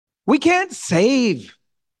We can't save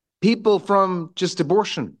people from just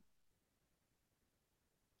abortion.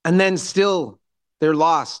 And then still they're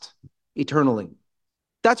lost eternally.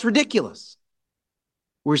 That's ridiculous.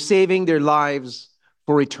 We're saving their lives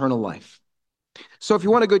for eternal life. So if you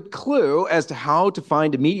want a good clue as to how to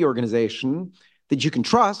find a media organization that you can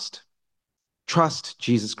trust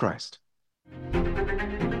Jesus Christ.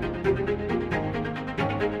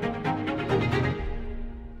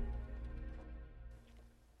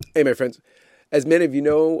 Hey, my friends. As many of you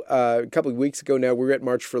know, a couple of weeks ago now, we were at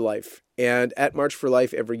March for Life. And at March for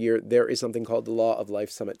Life every year, there is something called the Law of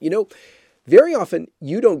Life Summit. You know, very often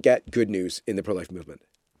you don't get good news in the pro-life movement.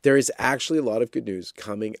 There is actually a lot of good news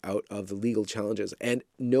coming out of the legal challenges. And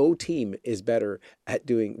no team is better at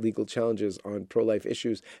doing legal challenges on pro-life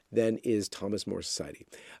issues than is Thomas More Society.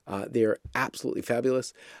 They're absolutely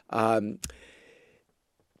fabulous.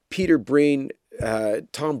 Peter Breen,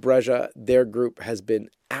 Tom Breja, their group has been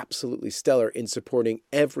absolutely stellar in supporting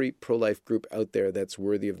every pro-life group out there that's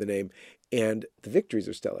worthy of the name. And the victories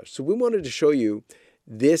are stellar. So we wanted to show you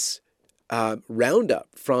this roundup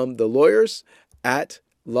from the lawyers at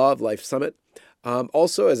Law of Life Summit.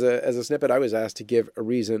 Also, as a snippet, I was asked to give a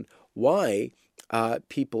reason why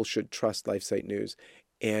people should trust LifeSite News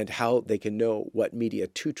and how they can know what media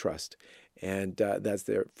to trust. And that's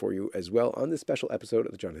there for you as well on this special episode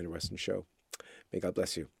of the John Henry Westen Show. May God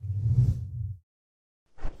bless you.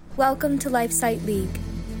 Welcome to LifeSite League.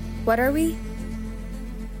 What are we?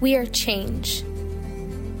 We are change.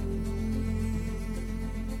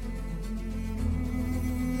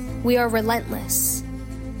 We are relentless.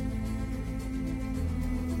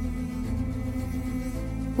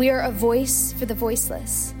 We are a voice for the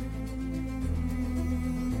voiceless.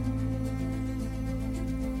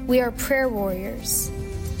 We are prayer warriors.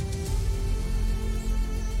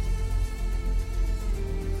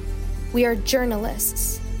 We are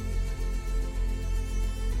journalists.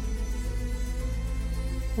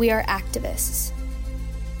 We are activists.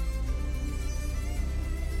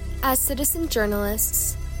 As citizen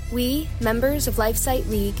journalists, we, members of LifeSite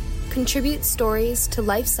League, contribute stories to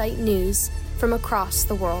LifeSite News from across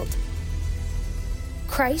the world.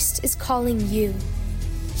 Christ is calling you.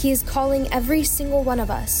 He is calling every single one of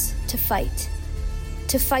us to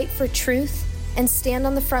fight for truth and stand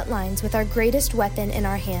on the front lines with our greatest weapon in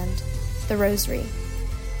our hand, the rosary.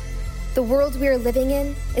 The world we are living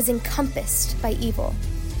in is encompassed by evil.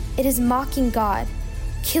 It is mocking God,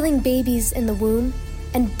 killing babies in the womb,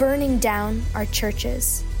 and burning down our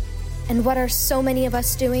churches. And what are so many of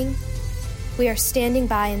us doing? We are standing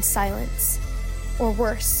by in silence. Or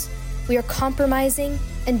worse, we are compromising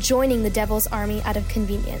and joining the devil's army out of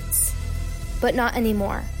convenience. But not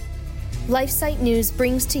anymore. LifeSite News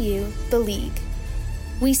brings to you the League.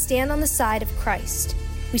 We stand on the side of Christ.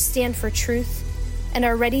 We stand for truth and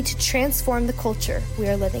are ready to transform the culture we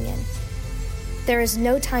are living in. There is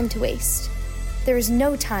no time to waste. There is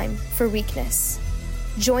no time for weakness.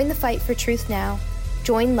 Join the fight for truth now.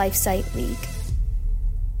 Join LifeSite League.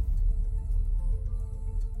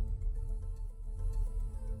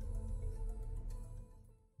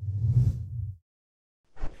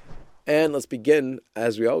 And let's begin,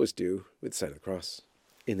 as we always do, with the sign of the cross.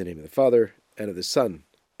 In the name of the Father, and of the Son,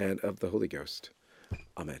 and of the Holy Ghost.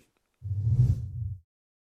 Amen.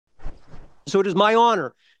 So it is my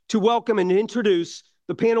honor to welcome and introduce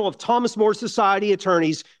the panel of Thomas More Society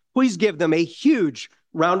attorneys. Please give them a huge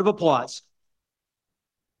round of applause.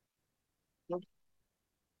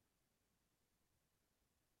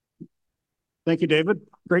 Thank you, David.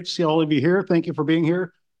 Great to see all of you here. Thank you for being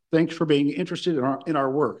here. Thanks for being interested in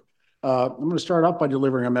our work. I'm going to start off by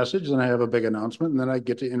delivering a message, and I have a big announcement, and then I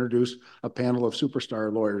get to introduce a panel of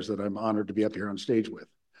superstar lawyers that I'm honored to be up here on stage with.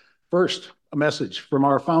 First, a message from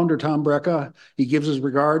our founder, Tom Breca. He gives his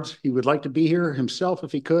regards. He would like to be here himself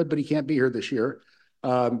if he could, but he can't be here this year.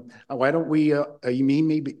 Why don't we, he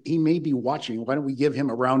may be watching. Why don't we give him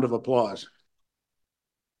a round of applause?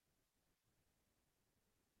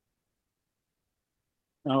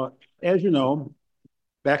 Now, as you know,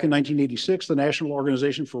 back in 1986, the National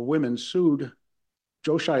Organization for Women sued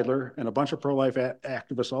Joe Scheidler and a bunch of pro-life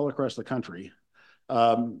activists all across the country,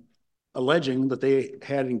 alleging that they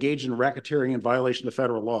had engaged in racketeering in violation of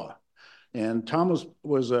federal law. And Tom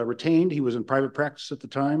was retained. He was in private practice at the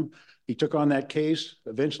time. He took on that case,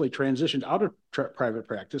 eventually transitioned out of private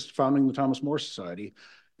practice, founding the Thomas More Society.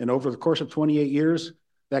 And over the course of 28 years,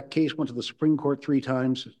 that case went to the Supreme Court 3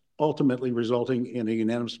 times, ultimately resulting in a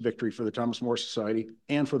unanimous victory for the Thomas More Society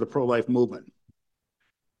and for the pro-life movement.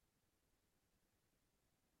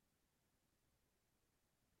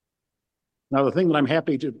 Now, the thing that I'm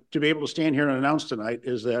happy to be able to stand here and announce tonight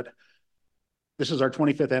is that This is our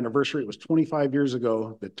 25th anniversary. It was 25 years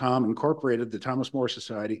ago that Tom incorporated the Thomas More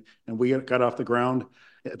Society, and we got off the ground.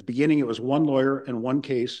 At the beginning, it was one lawyer and one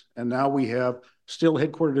case, and now we have, still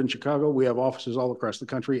headquartered in Chicago, we have offices all across the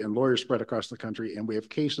country and lawyers spread across the country, and we have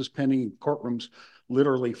cases pending in courtrooms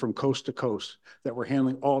literally from coast to coast that we're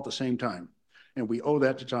handling all at the same time. And we owe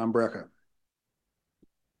that to Tom Brecka.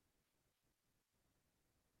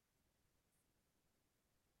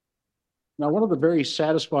 Now, one of the very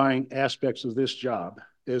satisfying aspects of this job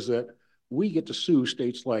is that we get to sue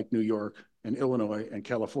states like New York and Illinois and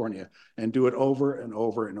California and do it over and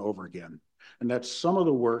over and over again. And that's some of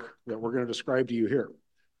the work that we're going to describe to you here.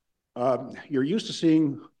 You're used to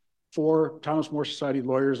seeing 4 Thomas More Society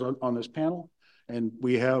lawyers on this panel, and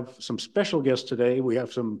we have some special guests today. We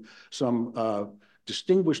have some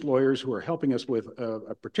distinguished lawyers who are helping us with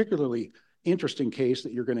a particularly interesting case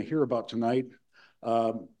that you're going to hear about tonight.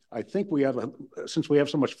 I think since we have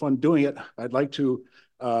so much fun doing it, I'd like to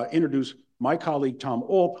introduce my colleague, Tom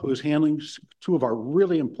Olp, who is handling 2 of our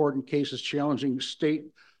really important cases challenging state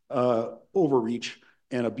overreach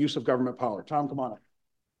and abuse of government power. Tom, come on up.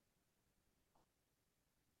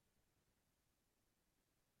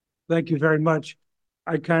 Thank you very much.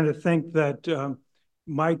 I kind of think that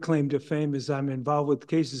my claim to fame is I'm involved with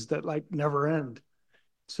cases that like never end.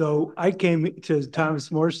 So I came to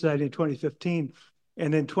Thomas More Society in 2015.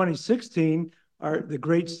 And in 2016, the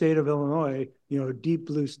great state of Illinois, deep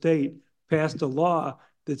blue state, passed a law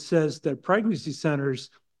that says that pregnancy centers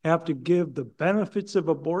have to give the benefits of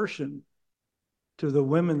abortion to the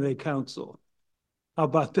women they counsel. How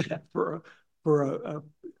about that for a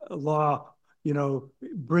law,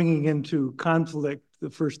 bringing into conflict the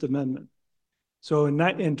First Amendment? So in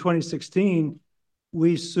 2016,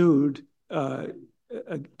 we sued to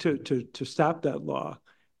stop that law,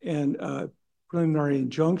 and preliminary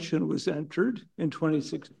injunction was entered in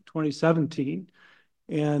 2017,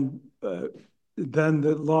 and then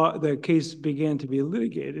the case began to be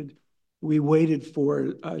litigated. We waited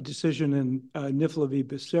for a decision in Nifla v.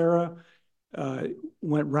 Becerra,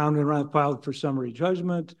 went round and round, filed for summary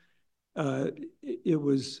judgment. It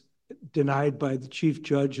was denied by the chief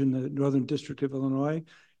judge in the Northern District of Illinois.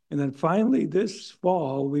 And then finally, this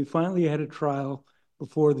fall, we finally had a trial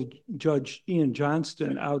before the Judge Ian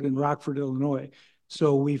Johnston out in Rockford, Illinois.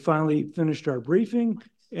 So we finally finished our briefing,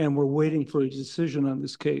 and we're waiting for a decision on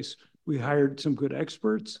this case. We hired some good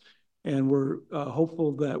experts, and we're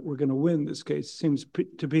hopeful that we're going to win this case. It seems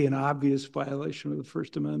to be an obvious violation of the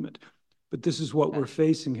First Amendment, but this is what we're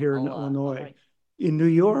facing here in Illinois. In New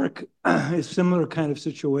York, a similar kind of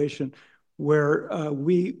situation where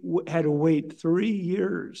we had to wait 3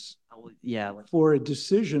 years for a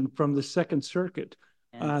decision from the Second Circuit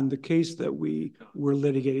on the case that we were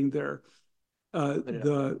litigating there.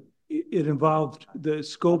 It involved the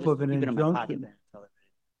scope of an injunction.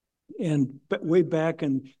 And way back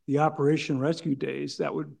in the Operation Rescue days,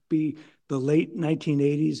 that would be the late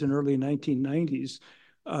 1980s and early 1990s,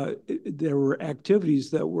 there were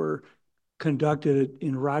activities that were conducted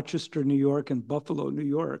in Rochester, New York, and Buffalo, New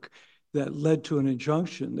York, that led to an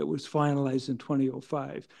injunction that was finalized in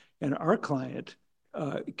 2005. And our client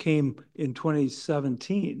came in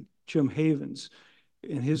 2017, Jim Havens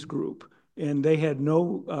and his group, and they had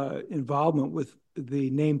no involvement with the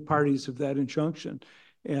named parties of that injunction.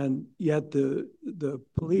 And yet the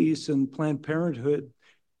police and Planned Parenthood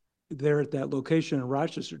there at that location in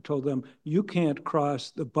Rochester told them, you can't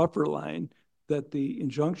cross the buffer line that the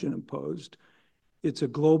injunction imposed. It's a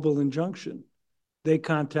global injunction. They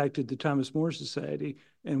contacted the Thomas More Society,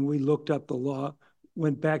 and we looked up the law,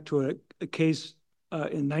 went back to a case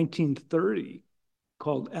in 1930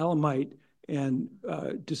 called Alamite, and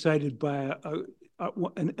decided by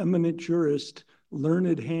an eminent jurist,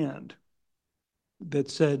 learned hand, that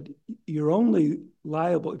said, you're only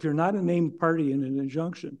liable, if you're not a named party in an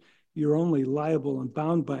injunction, you're only liable and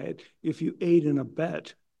bound by it if you aid and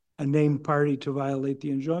abet a named party to violate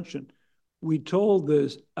the injunction. We told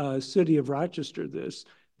the city of Rochester this.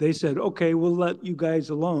 They said, okay, we'll let you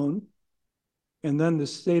guys alone. And then the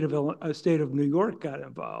state of New York got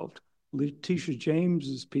involved. Letitia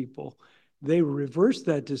James's people, they reversed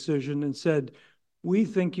that decision and said, we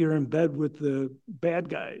think you're in bed with the bad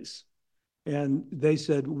guys. And they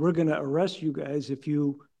said, we're going to arrest you guys if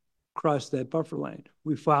you cross that buffer line.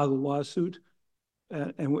 We filed a lawsuit,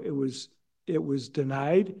 and it was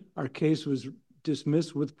denied. Our case was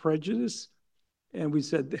dismissed with prejudice. And we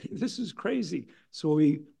said, this is crazy. So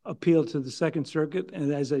we appealed to the Second Circuit.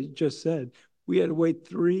 And as I just said, we had to wait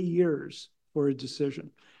 3 years for a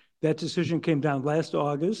decision. That decision came down last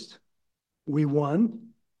August. We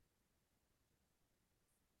won.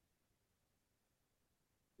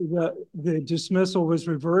 the dismissal was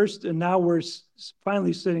reversed, and now we're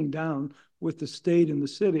finally sitting down with the state and the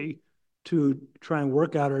city to try and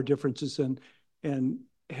work out our differences and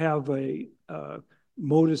have a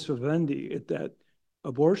modus vivendi at that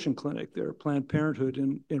abortion clinic there, Planned Parenthood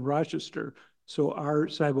in Rochester, so our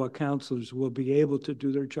sidewalk counselors will be able to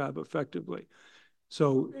do their job effectively.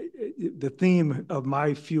 So the theme of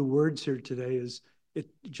my few words here today is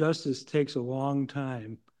justice takes a long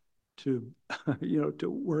time to, to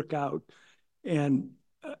work out. And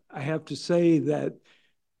I have to say that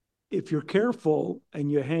if you're careful and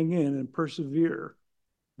you hang in and persevere,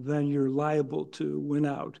 then you're liable to win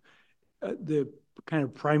out. The kind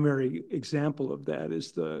of primary example of that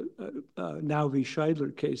is the Now v.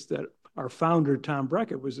 Scheidler case that our founder, Tom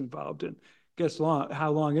Breckett, was involved in. Guess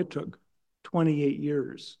how long it took? 28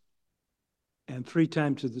 years and 3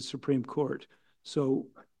 times to the Supreme Court. So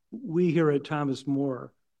we here at Thomas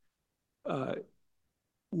More,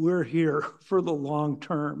 we're here for the long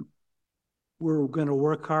term. We're going to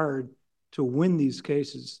work hard to win these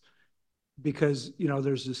cases because,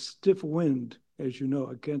 there's a stiff wind, as you know,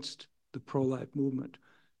 against the pro-life movement.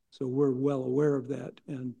 So we're well aware of that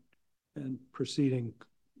and proceeding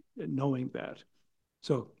knowing that.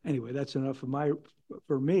 So anyway, that's enough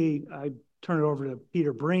for me. I turn it over to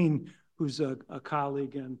Peter Breen, who's a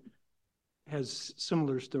colleague and has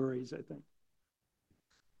similar stories, I think.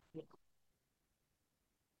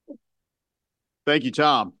 Thank you,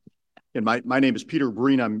 Tom. And my name is Peter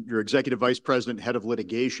Breen. I'm your Executive Vice President, Head of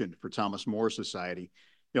Litigation for Thomas More Society.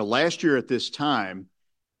 Last year at this time,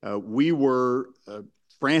 we were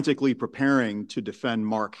frantically preparing to defend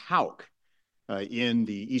Mark Houck in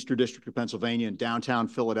the Eastern District of Pennsylvania in downtown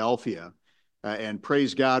Philadelphia. And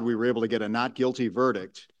praise God, we were able to get a not guilty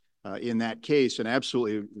verdict in that case and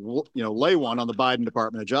absolutely, lay one on the Biden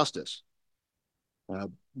Department of Justice.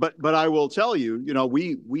 But I will tell you,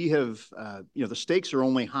 we have, the stakes are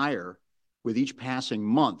only higher with each passing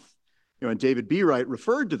month. And David B. Wright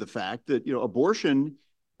referred to the fact that, abortion,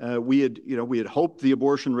 we had hoped the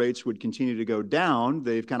abortion rates would continue to go down.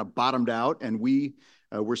 They've kind of bottomed out, and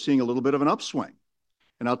we're seeing a little bit of an upswing.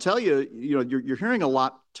 And I'll tell you, you're hearing a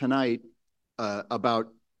lot tonight about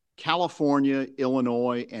California,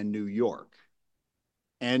 Illinois, and New York.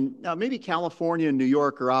 And now maybe California and New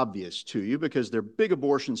York are obvious to you because they're big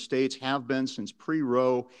abortion states, have been since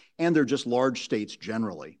pre-Roe, and they're just large states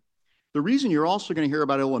generally. The reason you're also going to hear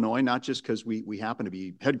about Illinois, not just because we happen to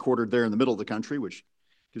be headquartered there in the middle of the country, which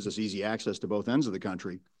gives us easy access to both ends of the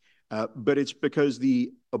country, but it's because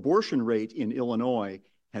the abortion rate in Illinois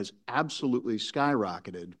has absolutely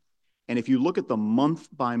skyrocketed. And if you look at the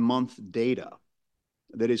month-by-month data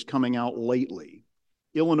that is coming out lately,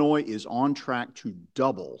 Illinois is on track to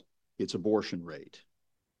double its abortion rate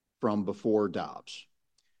from before Dobbs.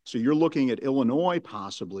 So you're looking at Illinois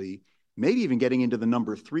possibly, maybe even getting into the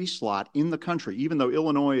number 3 slot in the country, even though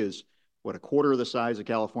Illinois is, a quarter of the size of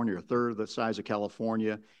California, or a third of the size of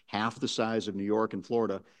California, half the size of New York and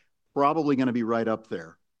Florida, probably going to be right up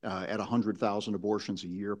there at 100,000 abortions a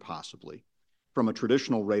year possibly, from a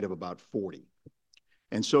traditional rate of about 40.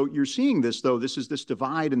 And so you're seeing this, though, this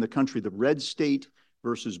divide in the country, the red state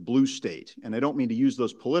versus blue state. And I don't mean to use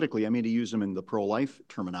those politically. I mean to use them in the pro-life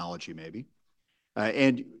terminology, maybe.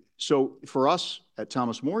 And so for us at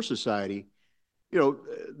Thomas More Society,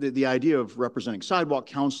 the idea of representing sidewalk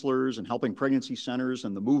counselors and helping pregnancy centers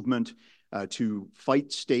and the movement to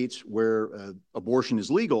fight states where abortion is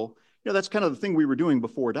legal, that's kind of the thing we were doing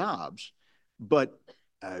before Dobbs. But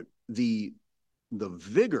the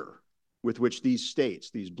vigor with which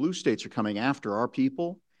these blue states are coming after our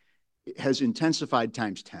people has intensified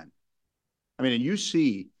times 10. I mean, and you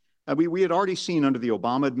see, we had already seen under the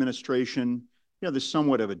Obama administration, there's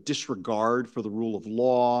somewhat of a disregard for the rule of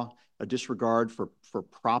law, a disregard for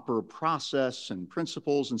proper process and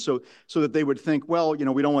principles. And so that they would think, well,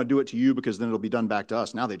 we don't want to do it to you because then it'll be done back to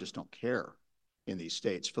us. Now they just don't care in these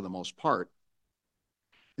states for the most part.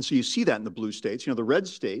 And so you see that in the blue states. The red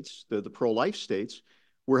states, the pro-life states,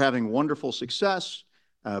 we're having wonderful success.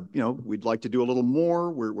 We'd like to do a little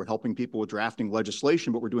more. We're helping people with drafting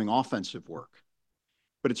legislation, but we're doing offensive work.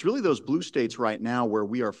 But it's really those blue states right now where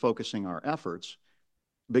we are focusing our efforts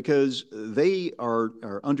because they are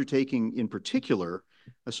undertaking in particular,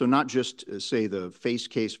 so not just say the face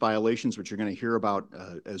case violations, which you're going to hear about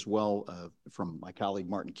as well from my colleague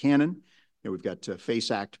Martin Cannon. We've got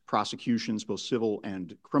FACE Act prosecutions, both civil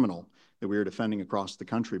and criminal, that we are defending across the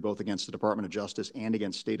country, both against the Department of Justice and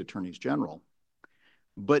against state attorneys general.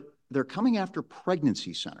 But they're coming after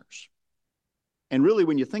pregnancy centers. And really,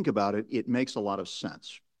 when you think about it, it makes a lot of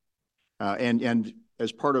sense. And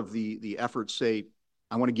as part of the effort, say,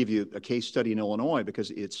 I want to give you a case study in Illinois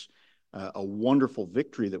because it's a wonderful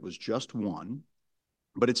victory that was just won,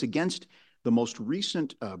 but it's against the most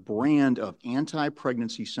recent brand of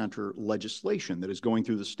anti-pregnancy center legislation that is going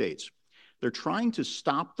through the states. They're trying to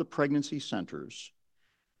stop the pregnancy centers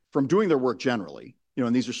from doing their work generally,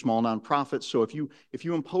 and these are small nonprofits. So if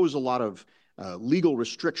you impose a lot of legal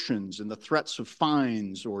restrictions and the threats of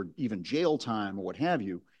fines or even jail time or what have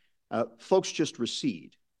you, folks just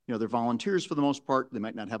recede. They're volunteers for the most part. They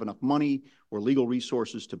might not have enough money or legal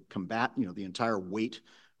resources to combat, the entire weight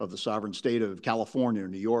of the sovereign state of California or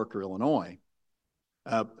New York or Illinois.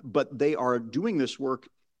 But they are doing this work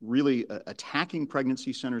really attacking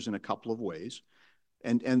pregnancy centers in a couple of ways.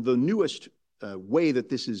 And the newest way that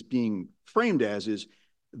this is being framed as is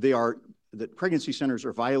that pregnancy centers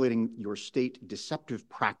are violating your state Deceptive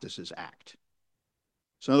Practices Act.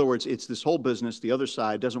 So in other words, it's this whole business. The other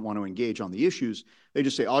side doesn't want to engage on the issues. They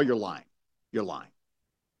just say, oh, you're lying. You're lying.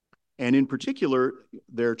 And in particular,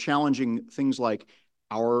 they're challenging things like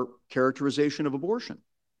our characterization of abortion.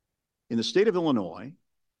 In the state of Illinois,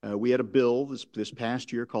 we had a bill this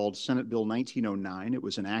past year called Senate Bill 1909. It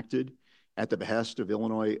was enacted at the behest of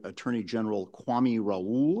Illinois Attorney General Kwame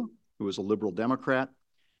Raoul, who was a liberal Democrat,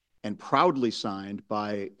 and proudly signed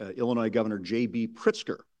by Illinois Governor J.B.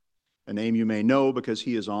 Pritzker, a name you may know because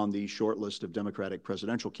he is on the short list of Democratic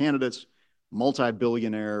presidential candidates,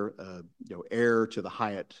 multi-billionaire, heir to the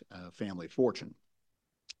Hyatt family fortune.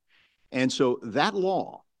 And so that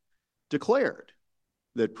law declared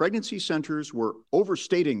that pregnancy centers were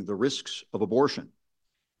overstating the risks of abortion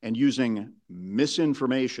and using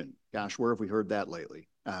misinformation. Gosh, where have we heard that lately?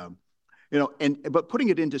 But putting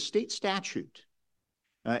it into state statute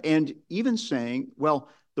and even saying, well,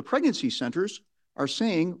 the pregnancy centers are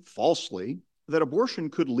saying falsely that abortion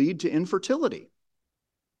could lead to infertility.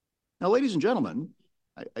 Now, ladies and gentlemen,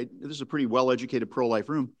 this is a pretty well-educated pro-life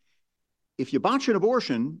room. If you botch an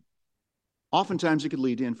abortion, oftentimes it could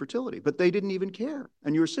lead to infertility, but they didn't even care.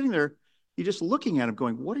 And you were sitting there, you're just looking at them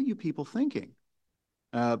going, what are you people thinking?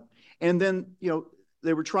 And then,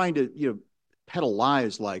 they were trying to, peddle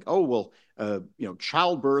lies like, oh, well,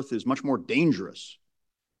 childbirth is much more dangerous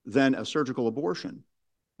than a surgical abortion,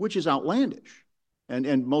 which is outlandish.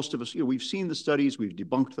 And most of us, we've seen the studies, we've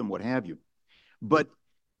debunked them, what have you. But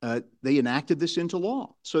they enacted this into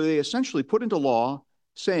law. So they essentially put into law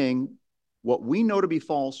saying what we know to be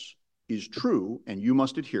false is true and you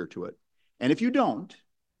must adhere to it. And if you don't,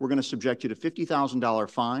 we're going to subject you to $50,000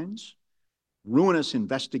 fines, ruinous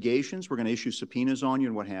investigations. We're going to issue subpoenas on you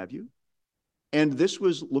and what have you. And this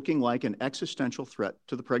was looking like an existential threat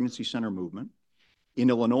to the pregnancy center movement in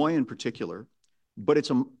Illinois in particular. But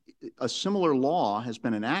it's a similar law has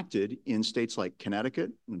been enacted in states like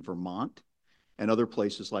Connecticut and Vermont and other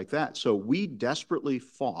places like that. So we desperately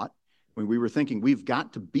fought when we were thinking we've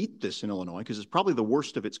got to beat this in Illinois because it's probably the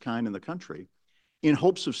worst of its kind in the country in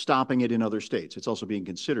hopes of stopping it in other states. It's also being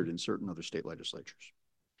considered in certain other state legislatures.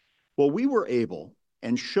 Well, we were able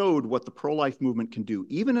and showed what the pro-life movement can do,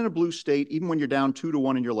 even in a blue state, even when you're down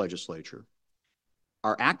 2-1 in your legislature.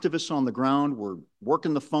 Our activists on the ground were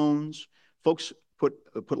working the phones. Folks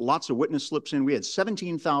put lots of witness slips in. We had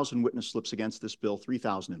 17,000 witness slips against this bill,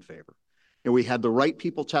 3,000 in favor. And we had the right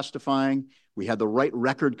people testifying. We had the right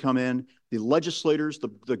record come in. The legislators,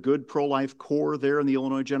 the good pro-life core there in the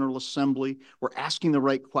Illinois General Assembly were asking the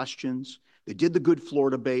right questions. They did the good floor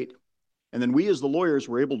debate. And then we as the lawyers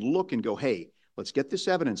were able to look and go, hey, let's get this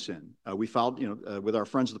evidence in. We filed, with our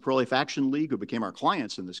friends of the Pro-Life Action League, who became our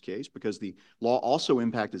clients in this case, because the law also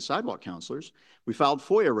impacted sidewalk counselors. We filed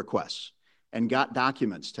FOIA requests and got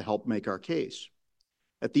documents to help make our case.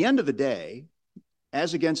 At the end of the day,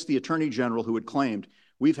 as against the Attorney General who had claimed,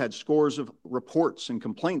 we've had scores of reports and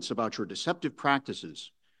complaints about your deceptive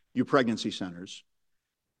practices, you pregnancy centers,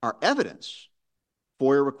 our evidence,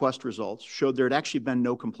 FOIA request results, showed there had actually been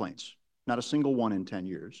no complaints, not a single one in 10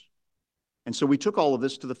 years. And so we took all of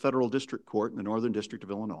this to the federal district court in the Northern District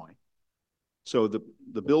of Illinois. So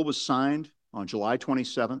the bill was signed on July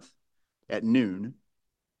 27th at noon.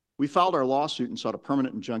 We filed our lawsuit and sought a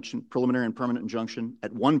preliminary and permanent injunction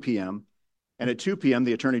at 1 p.m. And at 2 p.m.,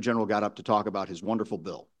 the Attorney General got up to talk about his wonderful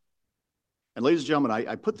bill. And ladies and gentlemen,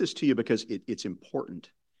 I put this to you because it's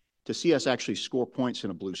important to see us actually score points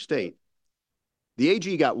in a blue state. The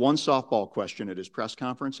AG got one softball question at his press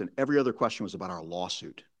conference, and every other question was about our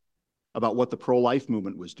lawsuit, about what the pro-life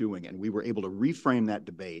movement was doing. And we were able to reframe that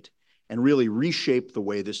debate and really reshape the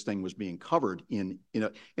way this thing was being covered in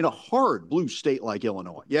a hard blue state like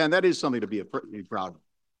Illinois. Yeah, and that is something to be proud of.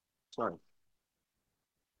 Sorry.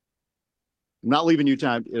 I'm not leaving you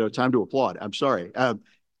time to applaud. I'm sorry. I'm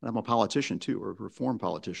a politician too, or a reform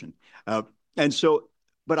politician. And so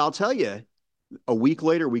But I'll tell you, a week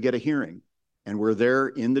later, we get a hearing, and we're there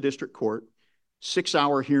in the district court.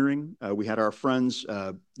 6-hour hearing. We had our friends,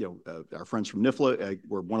 our friends from NIFLA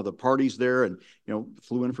were one of the parties there, and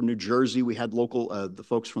flew in from New Jersey. We had local, the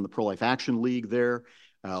folks from the Pro-Life Action League there,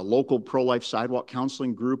 local pro-life sidewalk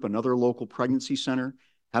counseling group, another local pregnancy center.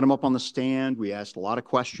 Had them up on the stand. We asked a lot of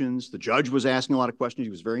questions. The judge was asking a lot of questions. He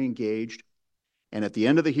was very engaged. And at the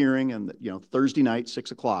end of the hearing, and Thursday night,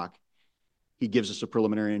 6 o'clock, he gives us a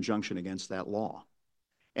preliminary injunction against that law.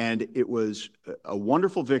 And it was a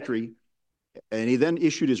wonderful victory. And he then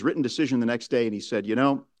issued his written decision the next day, and he said,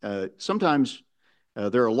 sometimes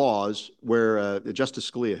there are laws where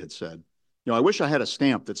Justice Scalia had said, I wish I had a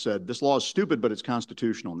stamp that said, this law is stupid, but it's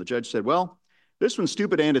constitutional. And the judge said, well, this one's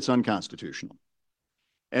stupid and it's unconstitutional.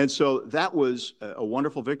 And so that was a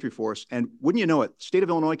wonderful victory for us. And wouldn't you know it, the state of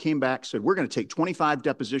Illinois came back, said, we're going to take 25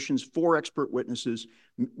 depositions, 4 expert witnesses.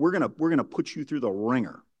 We're going to put you through the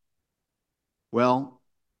ringer. Well,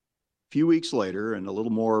 a few weeks later, and a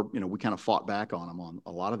little more, we kind of fought back on them on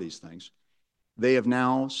a lot of these things. They have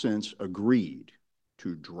now since agreed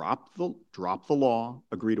to drop the law,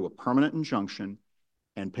 agree to a permanent injunction,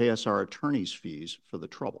 and pay us our attorney's fees for the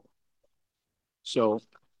trouble. So,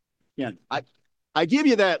 yeah, I give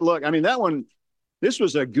you that look. I mean, that one, this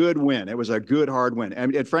was a good win. It was a good, hard win.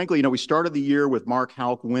 And frankly, we started the year with Mark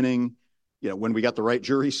Houck winning. When we got the right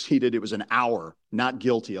jury seated, it was an hour, not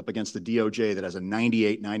guilty, up against the DOJ that has a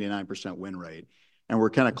 98, 99% win rate. And we're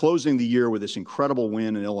kind of closing the year with this incredible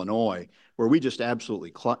win in Illinois, where we just absolutely,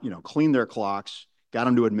 cleaned their clocks, got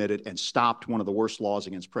them to admit it, and stopped one of the worst laws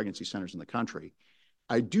against pregnancy centers in the country.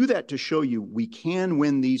 I do that to show you we can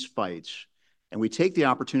win these fights, and we take the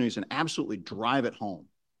opportunities and absolutely drive it home.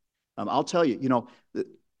 I'll tell you,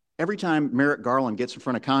 every time Merrick Garland gets in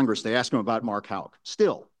front of Congress, they ask him about Mark Houck,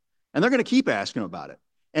 still. And they're going to keep asking him about it.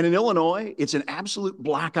 And in Illinois, it's an absolute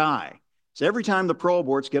black eye. So every time the pro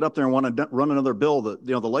aborts get up there and want to run another bill, the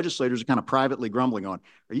legislators are kind of privately grumbling on,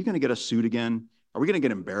 are you going to get us sued again? Are we going to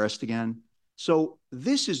get embarrassed again? So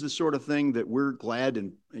this is the sort of thing that we're glad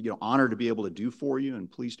and honored to be able to do for you, and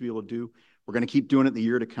pleased to be able to do. We're going to keep doing it the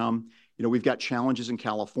year to come. We've got challenges in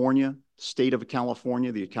California, state of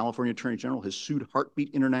California. The California Attorney General has sued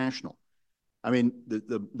Heartbeat International. I mean,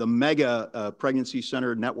 the mega pregnancy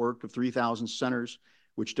center network of 3,000 centers,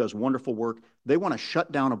 which does wonderful work, they want to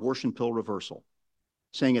shut down abortion pill reversal,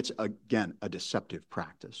 saying it's, again, a deceptive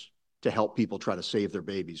practice to help people try to save their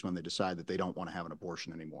babies when they decide that they don't want to have an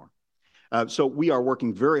abortion anymore. So we are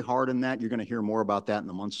working very hard on that. You're going to hear more about that in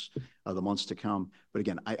the months to come. But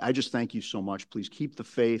again, I just thank you so much. Please keep the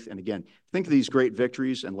faith. And again, think of these great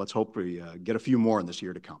victories, and let's hope we get a few more in this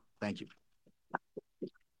year to come. Thank you.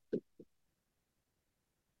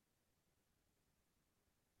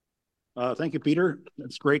 Thank you, Peter.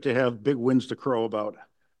 It's great to have big wins to crow about.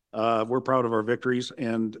 We're proud of our victories,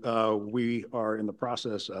 and we are in the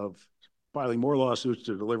process of filing more lawsuits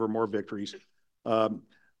to deliver more victories.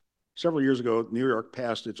 Several years ago, New York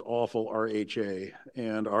passed its awful RHA,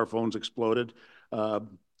 and our phones exploded.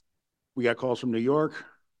 We got calls from New York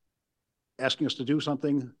asking us to do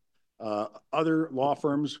something. Other law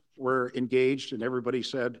firms were engaged, and everybody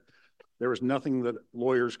said there was nothing that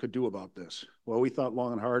lawyers could do about this. Well, we thought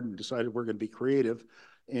long and hard and decided we're going to be creative,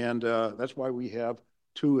 and that's why we have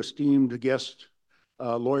 2 esteemed guest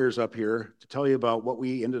lawyers up here to tell you about what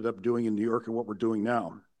we ended up doing in New York and what we're doing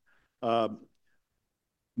now.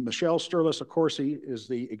 Michelle Sterlis-Accorsi is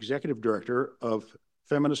the executive director of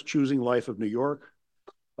Feminists Choosing Life of New York.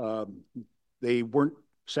 They weren't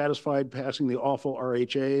satisfied passing the awful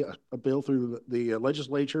RHA, a bill through the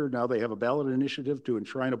legislature. Now they have a ballot initiative to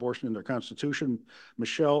enshrine abortion in their constitution.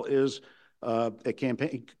 Michelle is a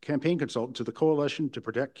campaign consultant to the Coalition to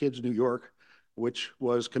Protect Kids New York, which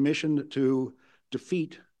was commissioned to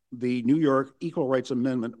defeat the New York Equal Rights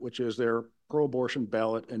Amendment, which is their pro-abortion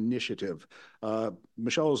ballot initiative.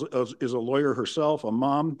 Michelle is a lawyer herself, a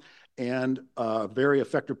mom, and a very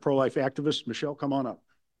effective pro-life activist. Michelle, come on up.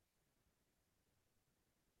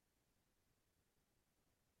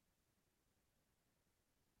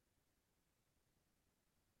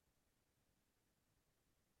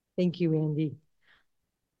 Thank you, Andy.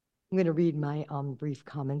 I'm going to read my brief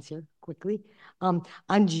comments here quickly. On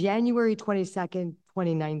January 22nd,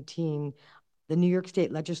 2019, the New York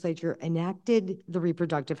State Legislature enacted the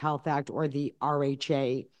Reproductive Health Act, or the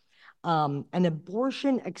RHA, an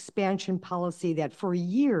abortion expansion policy that for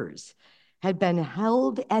years had been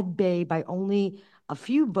held at bay by only a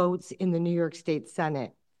few votes in the New York State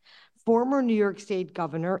Senate. Former New York State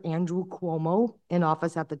Governor Andrew Cuomo, in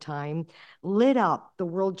office at the time, lit up the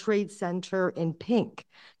World Trade Center in pink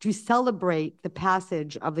to celebrate the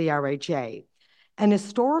passage of the RHA. an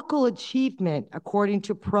historical achievement according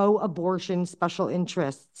to pro-abortion special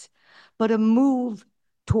interests, but a move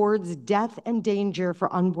towards death and danger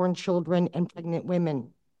for unborn children and pregnant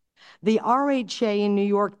women. The RHA in New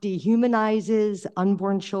York dehumanizes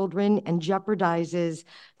unborn children and jeopardizes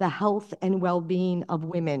the health and well-being of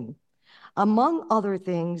women. Among other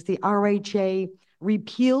things, the RHA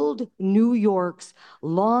repealed New York's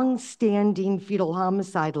long-standing fetal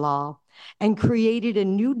homicide law and created a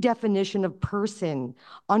new definition of person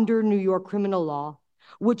under New York criminal law,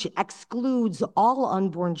 which excludes all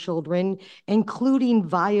unborn children, including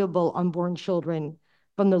viable unborn children,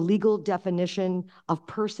 from the legal definition of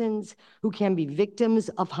persons who can be victims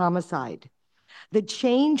of homicide. The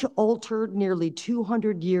change altered nearly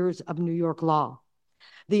 200 years of New York law.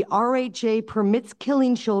 The RHA permits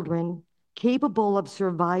killing children capable of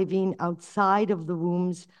surviving outside of the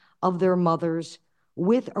wombs of their mothers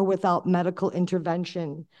with or without medical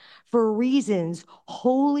intervention for reasons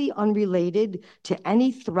wholly unrelated to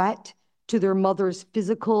any threat to their mother's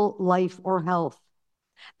physical life or health.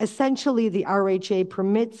 Essentially, the RHA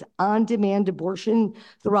permits on-demand abortion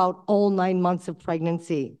throughout all 9 months of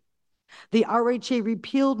pregnancy. The RHA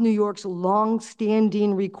repealed New York's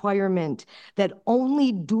long-standing requirement that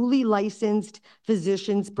only duly licensed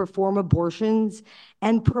physicians perform abortions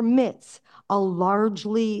and permits a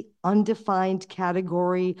largely undefined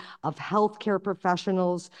category of healthcare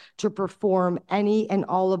professionals to perform any and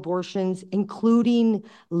all abortions, including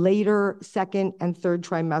later second and third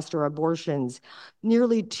trimester abortions,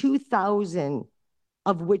 nearly 2,000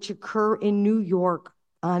 of which occur in New York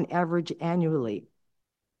on average annually.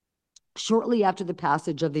 Shortly after the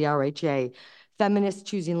passage of the RHA, Feminists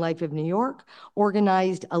Choosing Life of New York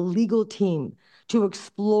organized a legal team to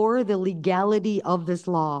explore the legality of this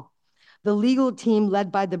law. The legal team,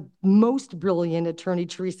 led by the most brilliant attorney,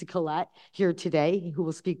 Teresa Collette, here today, who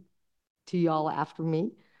will speak to y'all after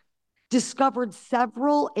me, discovered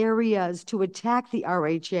several areas to attack the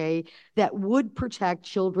RHA that would protect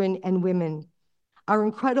children and women. Our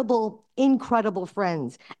incredible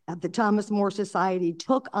friends at the Thomas More Society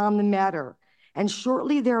took on the matter and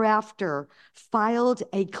shortly thereafter filed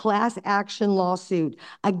a class action lawsuit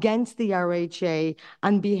against the RHA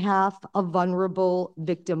on behalf of vulnerable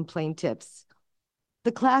victim plaintiffs.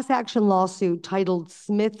 The class action lawsuit, titled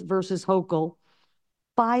Smith versus Hochul,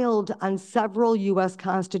 filed on several U.S.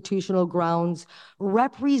 constitutional grounds,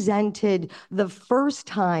 represented the first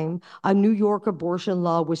time a New York abortion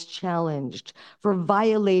law was challenged for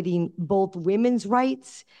violating both women's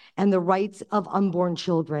rights and the rights of unborn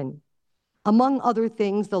children. Among other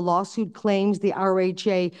things, the lawsuit claims the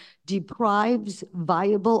RHA deprives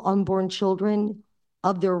viable unborn children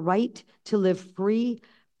of their right to live free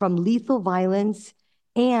from lethal violence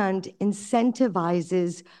and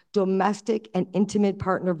incentivizes domestic and intimate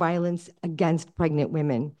partner violence against pregnant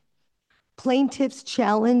women. Plaintiffs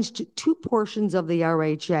challenged 2 portions of the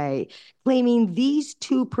RHA, claiming these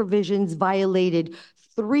 2 provisions violated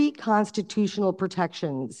 3 constitutional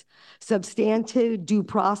protections: substantive due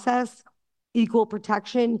process, equal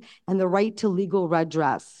protection, and the right to legal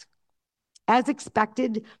redress. As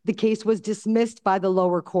expected, the case was dismissed by the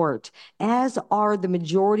lower court, as are the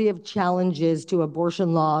majority of challenges to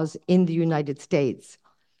abortion laws in the United States.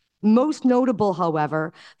 Most notable,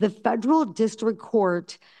 however, the federal district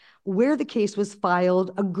court where the case was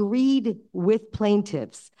filed agreed with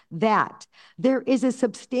plaintiffs that there is a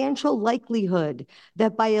substantial likelihood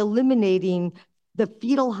that by eliminating the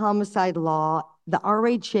fetal homicide law, the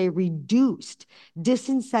RHA reduced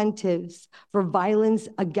disincentives for violence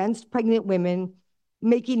against pregnant women,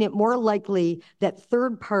 making it more likely that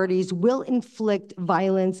third parties will inflict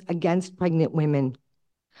violence against pregnant women.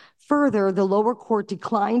 Further, the lower court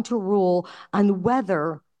declined to rule on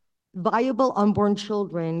whether viable unborn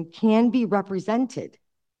children can be represented,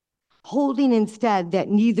 holding instead that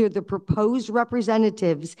neither the proposed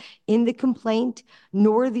representatives in the complaint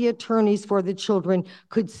nor the attorneys for the children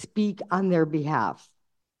could speak on their behalf.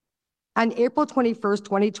 On April 21st,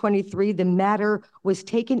 2023, the matter was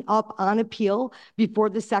taken up on appeal before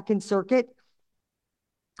the Second Circuit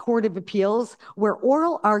Court of Appeals, where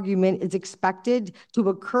oral argument is expected to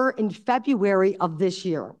occur in February of this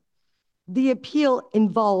year. The appeal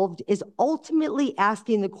involved is ultimately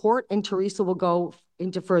asking the court, and Teresa will go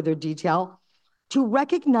into further detail, to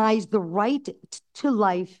recognize the right to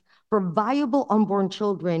life for viable unborn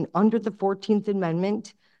children under the 14th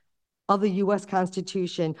Amendment of the U.S.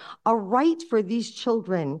 Constitution, a right for these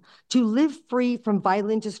children to live free from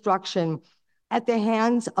violent destruction at the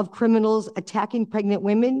hands of criminals attacking pregnant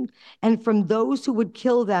women and from those who would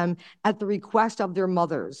kill them at the request of their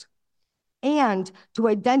mothers. and to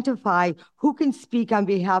identify who can speak on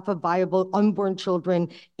behalf of viable unborn children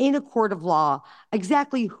in a court of law,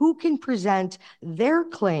 exactly who can present their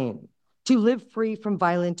claim to live free from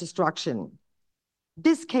violent destruction.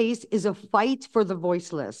 This case is a fight for the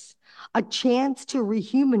voiceless, a chance to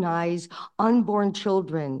rehumanize unborn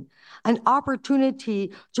children, an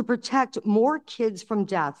opportunity to protect more kids from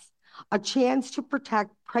death, a chance to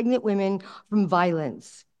protect pregnant women from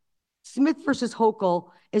violence. Smith versus Hochul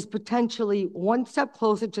is potentially one step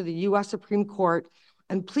closer to the U.S. Supreme Court,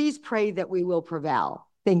 and please pray that we will prevail.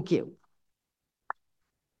 Thank you.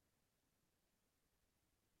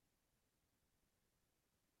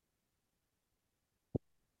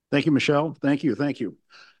 Thank you, Michelle. Thank you. Thank you.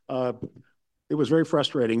 It was very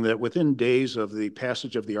frustrating that within days of the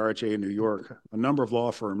passage of the RHA in New York, a number of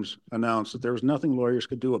law firms announced that there was nothing lawyers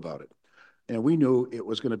could do about it. And we knew it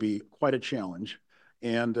was going to be quite a challenge.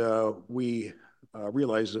 And we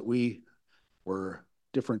realized that we were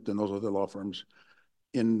different than those other law firms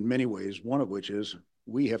in many ways, one of which is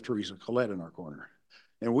we have Teresa Collette in our corner.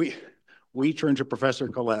 And we turned to Professor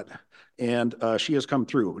Collette, and she has come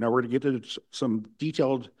through. Now we're going to get into some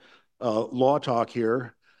detailed law talk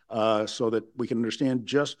here so that we can understand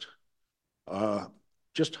just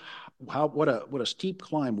what a steep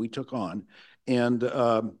climb we took on, and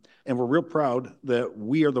we're real proud that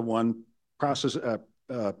we are the one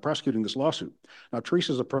prosecuting this lawsuit. Now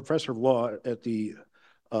Teresa is a professor of law at the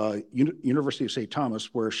University of St.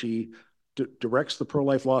 Thomas, where she directs the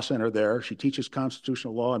Pro-Life Law Center there. She teaches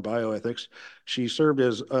constitutional law and bioethics. She served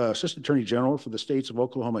as Assistant Attorney General for the states of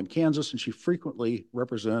Oklahoma and Kansas, and she frequently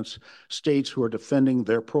represents states who are defending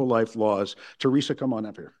their pro-life laws. Teresa, come on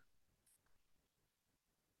up here.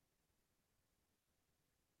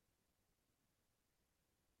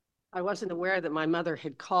 I wasn't aware that my mother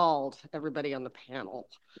had called everybody on the panel.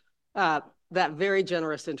 That very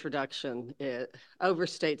generous introduction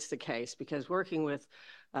overstates the case, because working with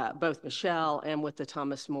both Michelle and with the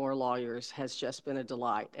Thomas More lawyers has just been a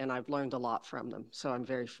delight, and I've learned a lot from them. So I'm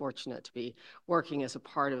very fortunate to be working as a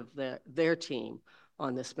part of their team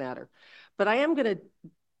on this matter. But I am going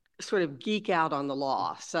to sort of geek out on the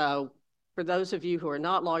law. So for those of you who are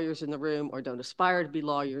not lawyers in the room or don't aspire to be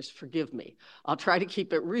lawyers, forgive me. I'll try to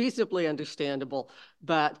keep it reasonably understandable,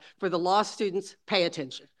 but for the law students, pay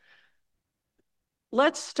attention.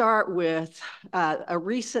 Let's start with a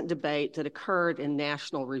recent debate that occurred in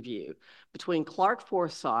National Review between Clark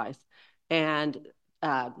Forsyth and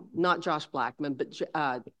not Josh Blackman, but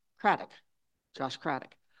Josh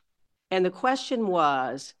Craddock. And the question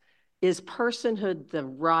was, is personhood the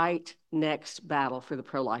right next battle for the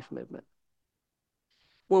pro-life movement?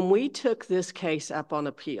 When we took this case up on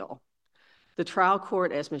appeal, the trial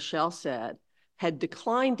court, as Michelle said, had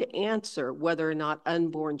declined to answer whether or not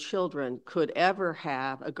unborn children could ever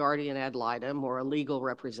have a guardian ad litem or a legal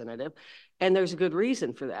representative. And there's a good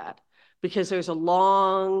reason for that, because there's a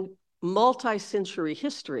long, multi-century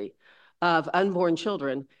history of unborn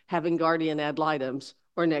children having guardian ad litems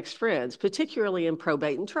or next friends, particularly in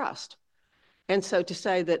probate and trust. And so to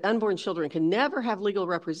say that unborn children can never have legal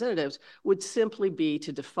representatives would simply be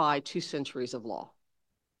to defy 2 centuries of law.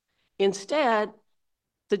 Instead,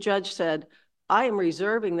 the judge said, I am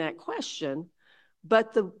reserving that question,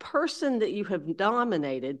 but the person that you have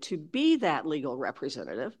nominated to be that legal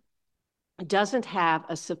representative doesn't have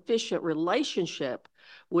a sufficient relationship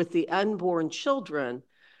with the unborn children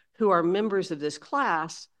who are members of this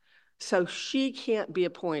class, so she can't be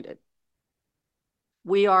appointed.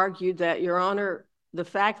 We argued that, Your Honor, the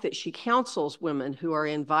fact that she counsels women who are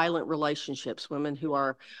in violent relationships, women who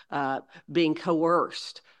are being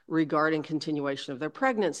coerced regarding continuation of their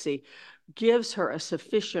pregnancy, gives her a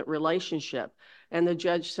sufficient relationship. And the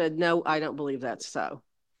judge said, no, I don't believe that's so.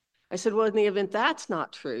 I said, well, in the event that's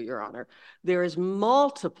not true, Your Honor, there is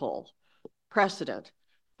multiple precedent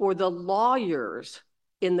for the lawyers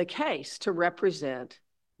in the case to represent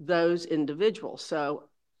those individuals. So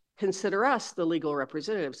consider us the legal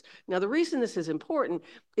representatives. Now, the reason this is important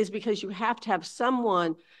is because you have to have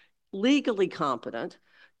someone legally competent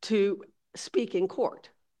to speak in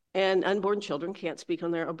court, and unborn children can't speak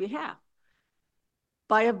on their own behalf.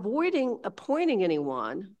 By avoiding appointing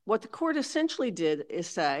anyone, what the court essentially did is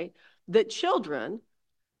say that children,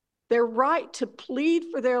 their right to plead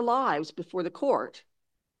for their lives before the court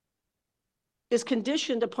is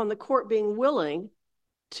conditioned upon the court being willing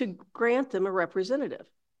to grant them a representative.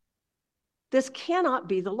 This cannot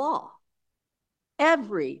be the law.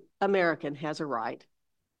 Every American has a right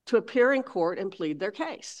to appear in court and plead their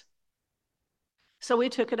case. So we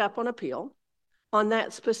took it up on appeal on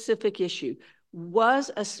that specific issue.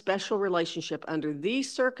 Was a special relationship under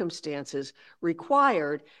these circumstances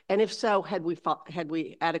required? And if so, had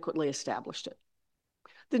we adequately established it?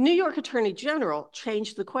 The New York Attorney General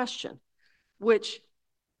changed the question, which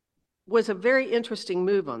was a very interesting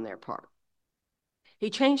move on their part. He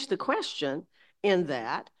changed the question in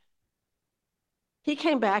that he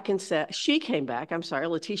came back and said,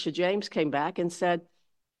 Letitia James came back and said,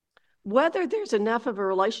 whether there's enough of a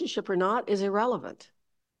relationship or not is irrelevant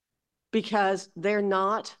because they're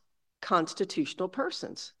not constitutional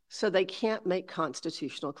persons, so they can't make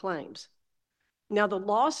constitutional claims. Now, the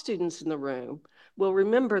law students in the room will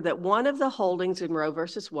remember that one of the holdings in Roe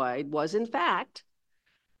versus Wade was, in fact,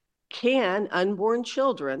 can unborn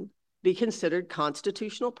children be considered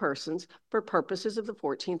constitutional persons for purposes of the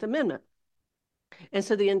 14th Amendment? And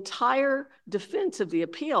so the entire defense of the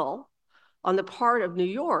appeal on the part of New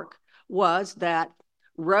York was that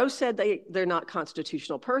Roe said they're not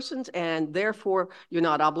constitutional persons, and therefore you're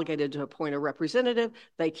not obligated to appoint a representative.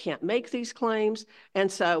 They can't make these claims.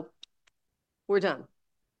 And so we're done.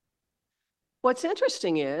 What's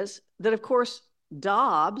interesting is that, of course,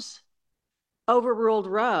 Dobbs overruled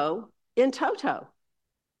Roe in toto.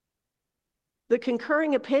 The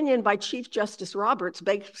concurring opinion by Chief Justice Roberts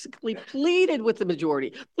basically pleaded with the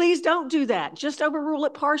majority, please don't do that. Just overrule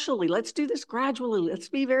it partially. Let's do this gradually. Let's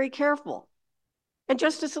be very careful. And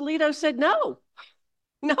Justice Alito said, no,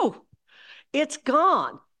 it's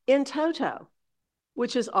gone in toto,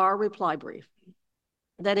 which is our reply brief.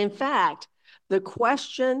 That in fact, the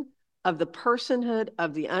question of the personhood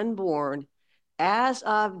of the unborn as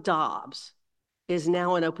of Dobbs is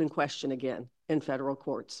now an open question again in federal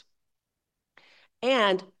courts.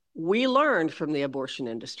 And we learned from the abortion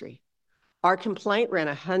industry. Our complaint ran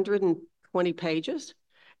 120 pages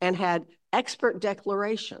and had expert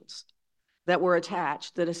declarations that were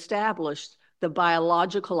attached that established the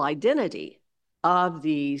biological identity of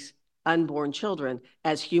these unborn children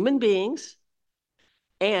as human beings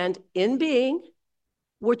and in being,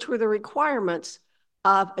 which were the requirements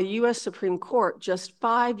of a U.S. Supreme Court just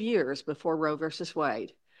 5 years before Roe versus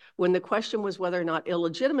Wade, when the question was whether or not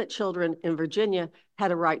illegitimate children in Virginia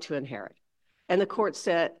had a right to inherit. And the court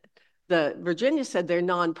said, Virginia said they're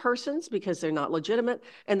non-persons because they're not legitimate.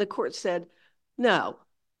 And the court said, no,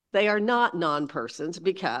 they are not non-persons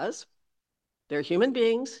because they're human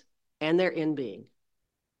beings and they're in being.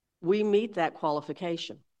 We meet that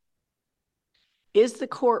qualification. Is the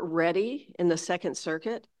court ready in the Second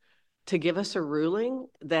Circuit to give us a ruling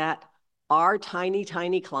that our tiny,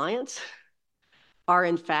 tiny clients are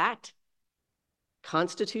in fact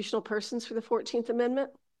constitutional persons for the 14th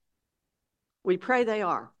Amendment? We pray they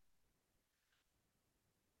are.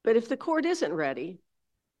 But if the court isn't ready,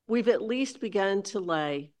 we've at least begun to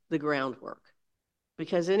lay the groundwork,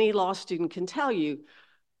 because any law student can tell you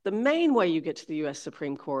the main way you get to the U.S.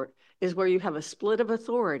 Supreme Court is where you have a split of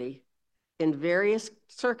authority in various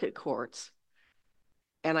circuit courts.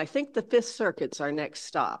 And I think the Fifth Circuit's our next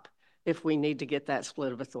stop if we need to get that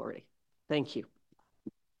split of authority. Thank you.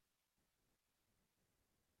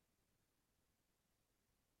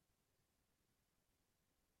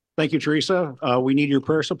 Thank you, Teresa. We need your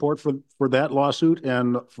prayer support for that lawsuit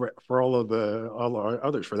and for all our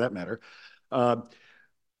others for that matter.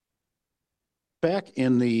 Back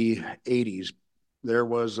in the 80s, there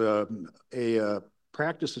was a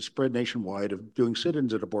practice that spread nationwide of doing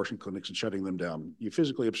sit-ins at abortion clinics and shutting them down. You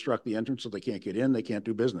physically obstruct the entrance so they can't get in, they can't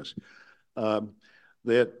do business. The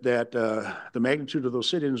magnitude of those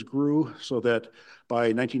sit-ins grew so that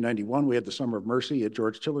by 1991, we had the Summer of Mercy at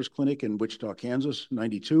George Tiller's clinic in Wichita, Kansas.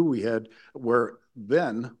 92, we had where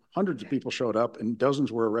then hundreds of people showed up and dozens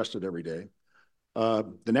were arrested every day.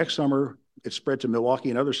 The next summer, it spread to Milwaukee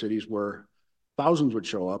and other cities where thousands would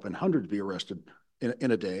show up and hundreds be arrested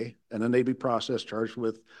in a day, and then they'd be processed, charged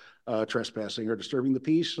with trespassing or disturbing the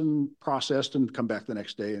peace, and processed and come back the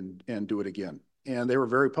next day and do it again. And they were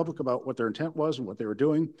very public about what their intent was and what they were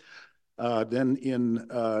doing. Then in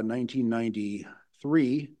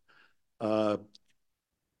 1993,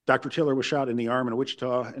 Dr. Tiller was shot in the arm in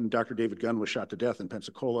Wichita, and Dr. David Gunn was shot to death in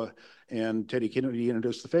Pensacola. And Teddy Kennedy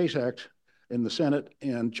introduced the FACE Act in the Senate,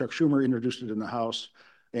 and Chuck Schumer introduced it in the House,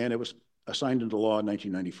 and it was signed into law in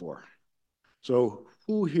 1994. So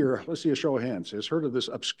who here, let's see a show of hands, has heard of this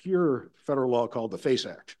obscure federal law called the FACE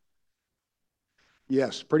Act?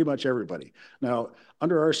 Yes, pretty much everybody. Now,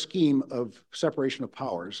 under our scheme of separation of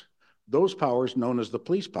powers, those powers known as the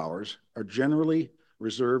police powers are generally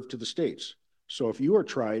reserved to the states. So if you are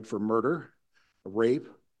tried for murder, rape,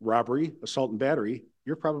 robbery, assault and battery,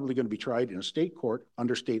 you're probably going to be tried in a state court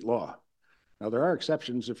under state law. Now, there are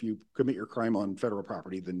exceptions. If you commit your crime on federal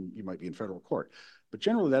property, then you might be in federal court. But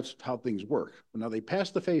generally, that's how things work. Now, they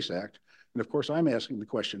passed the FACE Act, and of course, I'm asking the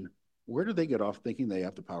question, where do they get off thinking they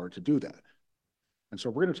have the power to do that? And so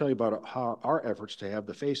we're going to tell you about how our efforts to have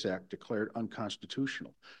the FACE Act declared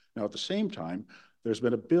unconstitutional. Now, at the same time, there's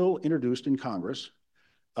been a bill introduced in Congress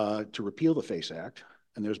to repeal the FACE Act,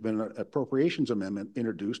 and there's been an appropriations amendment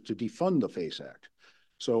introduced to defund the FACE Act.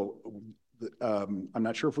 So I'm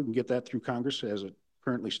not sure if we can get that through Congress as it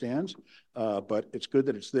currently stands, but it's good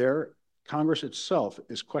that it's there. Congress itself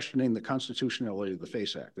is questioning the constitutionality of the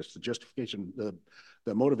FACE Act. That's the justification,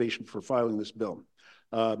 the motivation for filing this bill.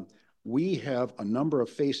 We have a number of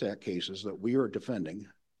FACE Act cases that we are defending,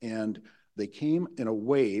 and they came in a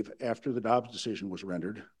wave after the Dobbs decision was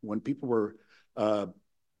rendered, when people were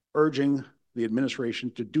urging the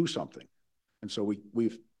administration to do something. And so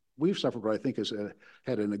we've suffered what I think has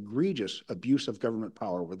had an egregious abuse of government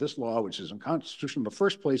power with this law, which is unconstitutional in the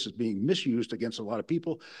first place, is being misused against a lot of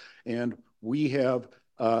people. And we have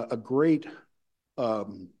a great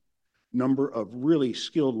number of really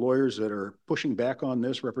skilled lawyers that are pushing back on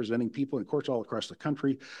this, representing people in courts all across the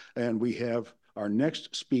country. And we have our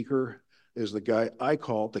next speaker is the guy I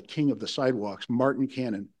call the king of the sidewalks, Martin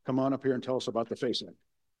Cannon. Come on up here and tell us about the FACE Act.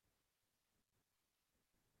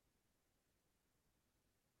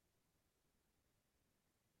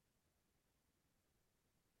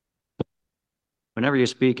 Whenever you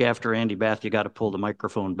speak after Andy Bath, you got to pull the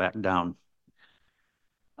microphone back down.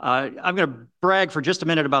 I'm going to brag for just a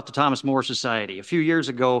minute about the Thomas More Society. A few years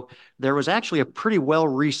ago, there was actually a pretty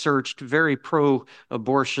well-researched, very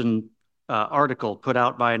pro-abortion article put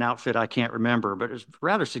out by an outfit I can't remember, but it's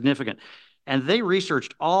rather significant. And they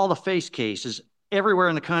researched all the FACE cases everywhere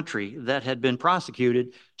in the country that had been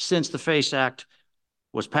prosecuted since the FACE Act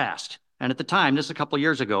was passed. And at the time, this is a couple of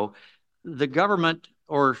years ago, the government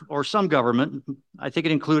or some government, I think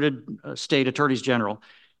it included state attorneys general,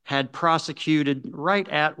 had prosecuted right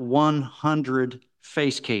at 100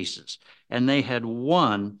 FACE cases, and they had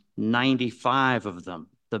won 95 of them.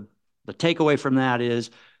 The takeaway from that is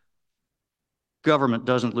government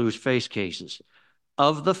doesn't lose FACE cases.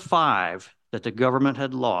 Of the 5 that the government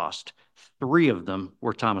had lost, 3 of them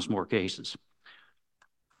were Thomas More cases.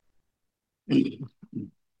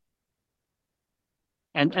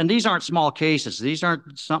 And these aren't small cases. These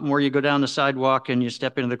aren't something where you go down the sidewalk and you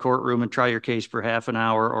step into the courtroom and try your case for half an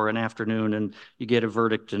hour or an afternoon and you get a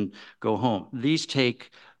verdict and go home. These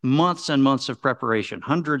take months and months of preparation,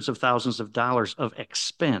 hundreds of thousands of dollars of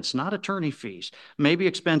expense, not attorney fees, maybe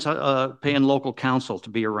expense paying local counsel to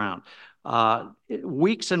be around.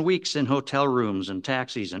 Weeks and weeks in hotel rooms and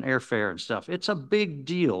taxis and airfare and stuff. It's a big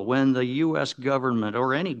deal when the U.S. government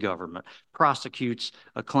or any government prosecutes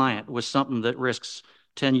a client with something that risks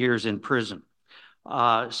 10 years in prison.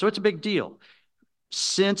 So it's a big deal.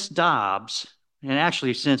 Since Dobbs, and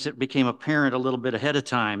actually since it became apparent a little bit ahead of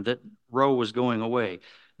time that Roe was going away,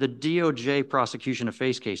 the DOJ prosecution of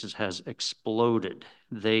FACE cases has exploded.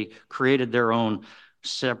 They created their own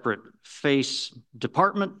separate FACE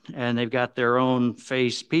department, and they've got their own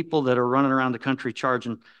FACE people that are running around the country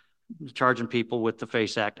charging people with the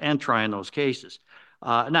FACE Act and trying those cases.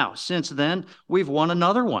 Now, since then, we've won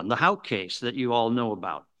another one, the Houck case that you all know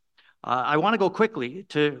about. I want to go quickly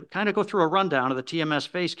to kind of go through a rundown of the TMS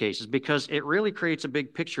FACE cases because it really creates a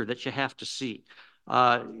big picture that you have to see.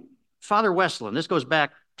 Father Westland, this goes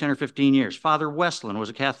back 10 or 15 years. Father Westland was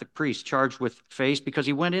a Catholic priest charged with FACE because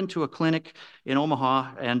he went into a clinic in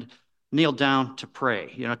Omaha and kneeled down to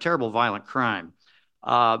pray. You know, terrible violent crime.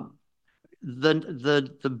 The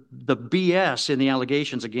BS in the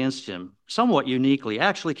allegations against him, somewhat uniquely,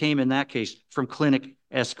 actually came in that case from clinic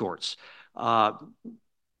escorts.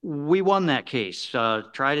 We won that case,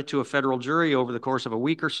 tried it to a federal jury over the course of a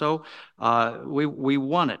week or so. We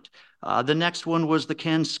won it. The next one was the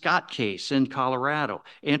Ken Scott case in Colorado.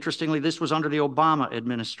 Interestingly, this was under the Obama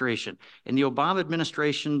administration. And the Obama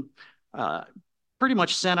administration pretty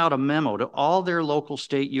much sent out a memo to all their local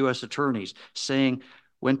state U.S. attorneys saying,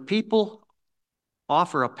 when people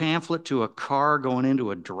offer a pamphlet to a car going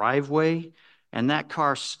into a driveway and that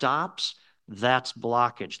car stops, that's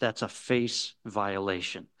blockage. That's a FACE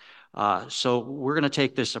violation. So we're going to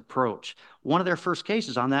take this approach. One of their first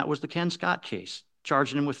cases on that was the Ken Scott case,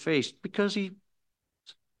 charging him with FACE because he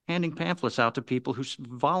was handing pamphlets out to people who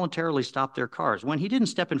voluntarily stopped their cars when he didn't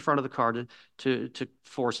step in front of the car to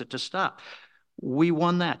force it to stop. We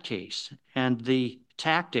won that case, and the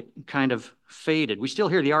tactic kind of faded. We still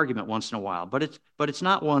hear the argument once in a while, but it's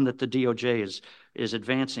not one that the DOJ is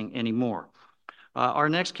advancing anymore. Our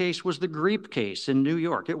next case was the Greep case in New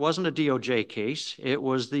York. It wasn't a DOJ case. It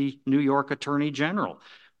was the New York Attorney General,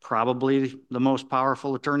 probably the most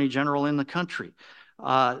powerful attorney general in the country.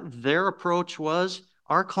 Their approach was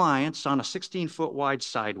our clients on a 16-foot wide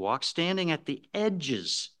sidewalk, standing at the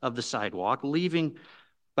edges of the sidewalk, leaving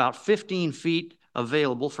about 15 feet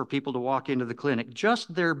available for people to walk into the clinic.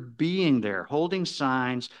 Just their being there, holding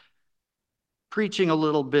signs, preaching a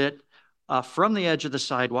little bit from the edge of the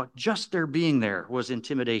sidewalk, just their being there was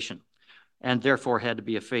intimidation and therefore had to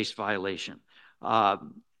be a face violation.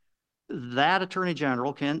 That Attorney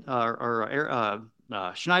General,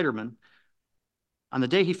 Schneiderman, on the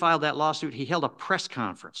day he filed that lawsuit, he held a press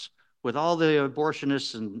conference with all the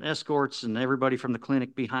abortionists and escorts and everybody from the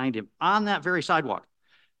clinic behind him on that very sidewalk.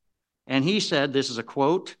 And he said, this is a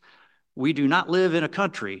quote, "We do not live in a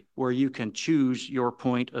country where you can choose your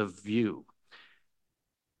point of view."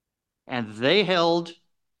 And they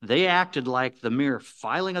acted like the mere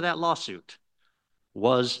filing of that lawsuit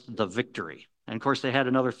was the victory. And of course, they had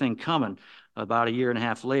another thing coming about a year and a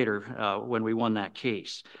half later when we won that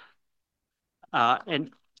case.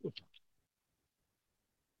 And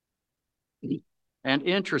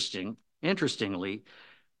interestingly,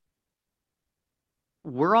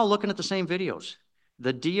 we're all looking at the same videos.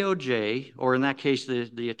 The DOJ, or in that case,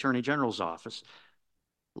 the Attorney General's office,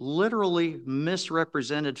 literally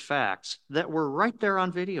misrepresented facts that were right there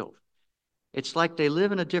on video. It's like they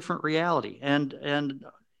live in a different reality. And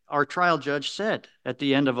our trial judge said at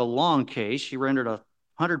the end of a long case, she rendered a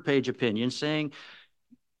 100-page opinion saying,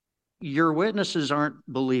 your witnesses aren't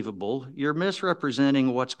believable. You're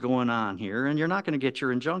misrepresenting what's going on here, and you're not going to get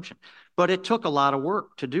your injunction. But it took a lot of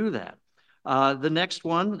work to do that. The next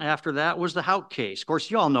one after that was the Houck case. Of course,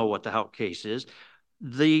 you all know what the Houck case is.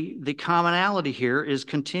 The commonality here is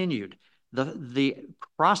continued. The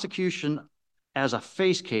prosecution as a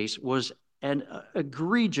face case was an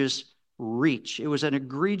egregious reach. It was an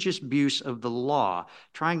egregious abuse of the law,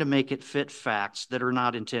 trying to make it fit facts that are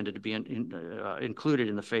not intended to be included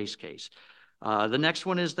in the face case. The next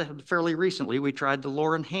one is fairly recently, we tried the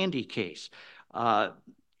Lauren Handy case.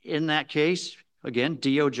 In that case, again,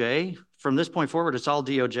 DOJ. From this point forward, it's all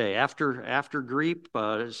DOJ. After Greep,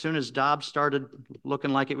 as soon as Dobbs started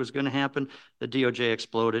looking like it was going to happen, the DOJ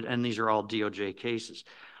exploded, and these are all DOJ cases.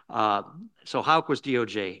 So Houck was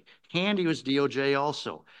DOJ. Handy was DOJ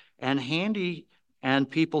also. And Handy and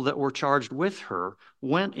people that were charged with her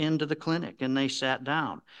went into the clinic and they sat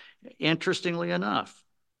down. Interestingly enough,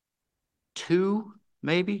 2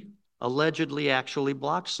 maybe allegedly actually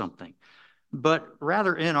blocked something, but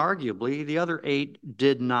rather inarguably, the other 8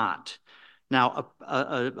 did not. Now,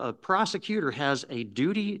 a prosecutor has a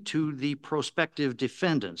duty to the prospective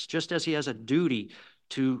defendants, just as he has a duty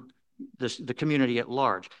to the community at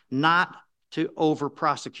large, not to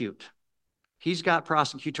over-prosecute. He's got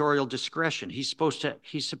prosecutorial discretion. He's supposed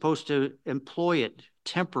to employ it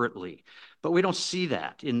temperately, but we don't see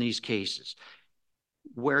that in these cases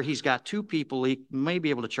where he's got 2 people he may be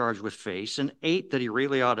able to charge with face and 8 that he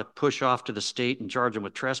really ought to push off to the state and charge them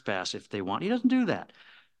with trespass if they want. He doesn't do that.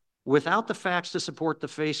 Without the facts to support the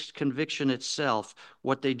face conviction itself,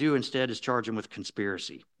 what they do instead is charge them with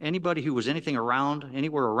conspiracy. Anybody who was anywhere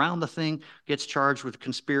around the thing gets charged with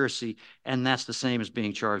conspiracy, and that's the same as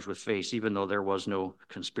being charged with face, even though there was no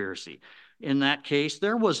conspiracy. In that case,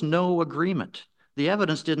 there was no agreement. The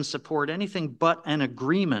evidence didn't support anything but an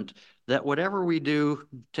agreement that whatever we do,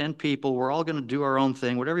 10 people, we're all going to do our own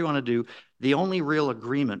thing, whatever you want to do. The only real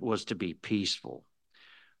agreement was to be peaceful.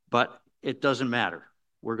 But it doesn't matter.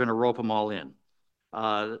 We're going to rope them all in.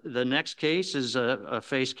 The next case is a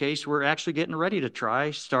face case we're actually getting ready to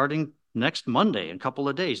try starting next Monday in a couple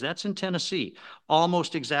of days. That's in Tennessee.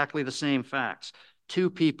 Almost exactly the same facts.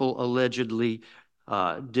 2 people allegedly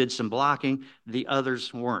did some blocking. The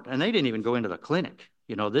others weren't. And they didn't even go into the clinic.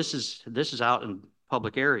 You know, this is out in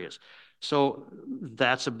public areas. So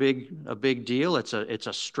that's a big deal. It's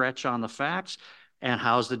a stretch on the facts. And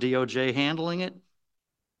how's the DOJ handling it?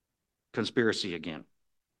 Conspiracy again.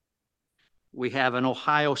 We have an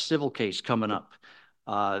Ohio civil case coming up.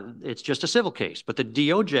 It's just a civil case, but the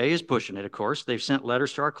DOJ is pushing it, of course. They've sent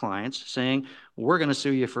letters to our clients saying, we're going to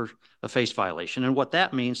sue you for a face violation. And what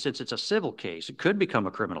that means, since it's a civil case, it could become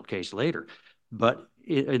a criminal case later. But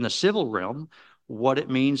in the civil realm, what it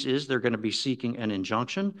means is they're going to be seeking an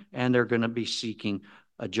injunction and they're going to be seeking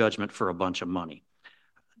a judgment for a bunch of money.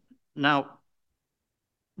 Now,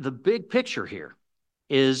 the big picture here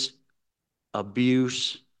is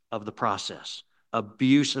abuse of the process,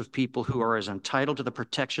 abuse of people who are as entitled to the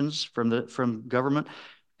protections from government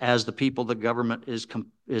as the people the government is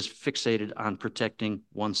fixated on protecting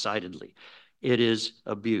one-sidedly. It is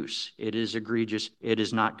abuse. It is egregious. It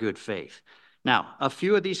is not good faith. Now, a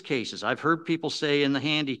few of these cases, I've heard people say in the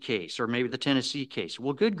Handy case or maybe the Tennessee case,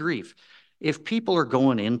 well, good grief. If people are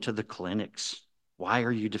going into the clinics, Why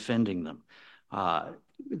are you defending them?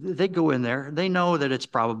 They go in there. They know that it's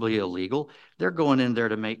probably illegal. They're going in there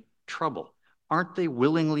to make trouble. Aren't they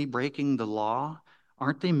willingly breaking the law?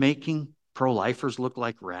 Aren't they making pro-lifers look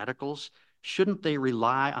like radicals? Shouldn't they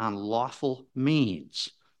rely on lawful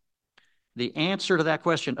means? The answer to that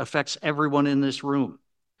question affects everyone in this room.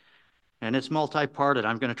 And it's multi-parted.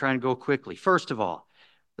 I'm going to try and go quickly. First of all,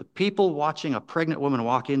 the people watching a pregnant woman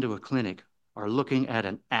walk into a clinic are looking at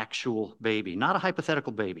an actual baby, not a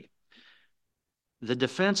hypothetical baby. The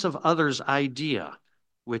defense of others idea,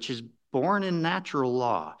 which is born in natural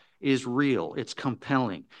law, is real, it's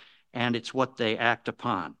compelling, and it's what they act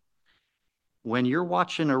upon. When you're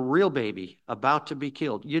watching a real baby about to be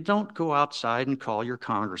killed, you don't go outside and call your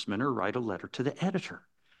congressman or write a letter to the editor.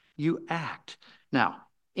 You act. Now,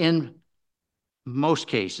 in most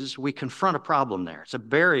cases, we confront a problem there. It's a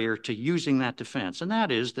barrier to using that defense, and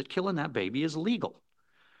that is that killing that baby is legal.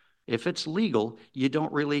 If it's legal, you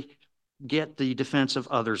don't really get the defense of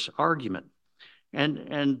others argument.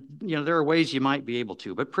 And you know, there are ways you might be able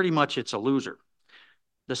to, but pretty much it's a loser.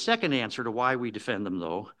 The second answer to why we defend them,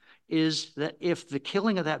 though, is that if the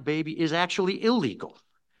killing of that baby is actually illegal,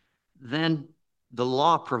 then the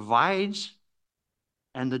law provides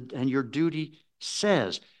and your duty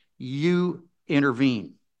says you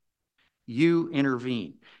intervene. You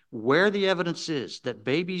intervene. Where the evidence is that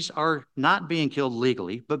babies are not being killed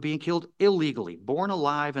legally, but being killed illegally, born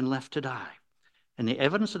alive and left to die. And the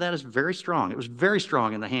evidence of that is very strong. It was very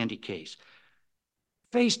strong in the Handy case.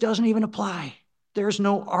 FACE doesn't even apply. There's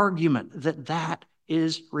no argument that that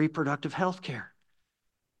is reproductive health care.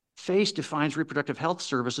 FACE defines reproductive health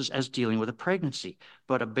services as dealing with a pregnancy,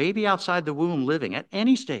 but a baby outside the womb living at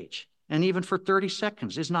any stage, and even for 30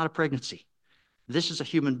 seconds, is not a pregnancy. This is a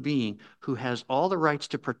human being who has all the rights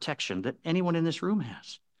to protection that anyone in this room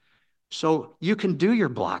has. So you can do your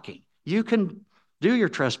blocking. You can do your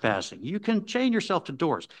trespassing. You can chain yourself to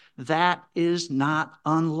doors. That is not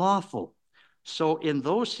unlawful. So in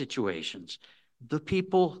those situations, the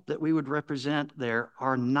people that we would represent there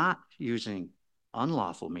are not using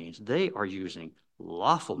unlawful means. They are using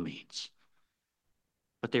lawful means.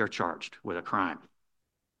 But they are charged with a crime.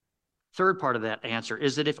 Third part of that answer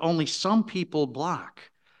is that if only some people block,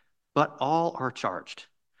 but all are charged,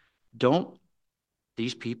 don't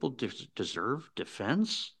these people deserve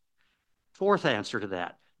defense? Fourth answer to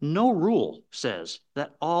that, no rule says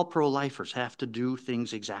that all pro-lifers have to do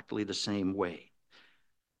things exactly the same way.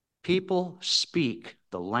 People speak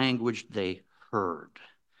the language they heard.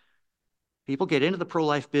 People get into the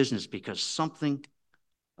pro-life business because something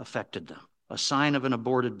affected them. A sign of an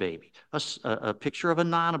aborted baby, a picture of a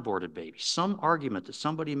non-aborted baby, some argument that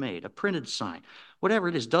somebody made, a printed sign, whatever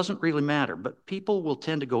it is, doesn't really matter. But people will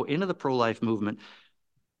tend to go into the pro-life movement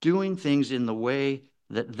doing things in the way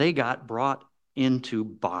that they got brought into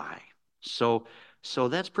by. So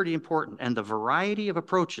that's pretty important. And the variety of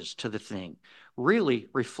approaches to the thing really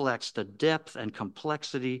reflects the depth and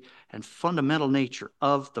complexity and fundamental nature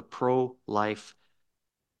of the pro-life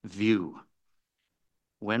view.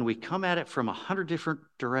 When we come at it from 100 different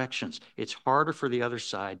directions, it's harder for the other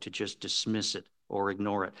side to just dismiss it or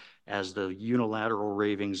ignore it as the unilateral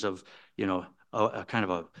ravings of, you know, a kind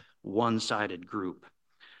of a one-sided group.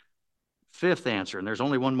 Fifth answer, and there's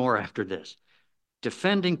only one more after this.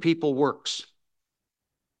 Defending people works.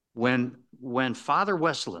 When Father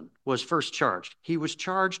Westen was first charged, he was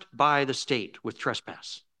charged by the state with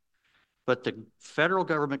trespass. But the federal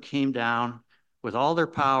government came down with all their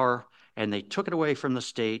power and they took it away from the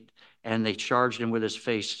state and they charged him with his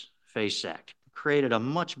FACE Act. Created a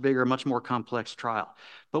much bigger, much more complex trial.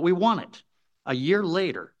 But we won it. A year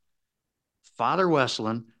later, Father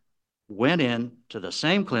Westen went in to the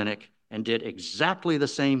same clinic and did exactly the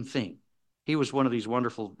same thing. He was one of these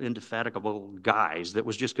wonderful, indefatigable guys that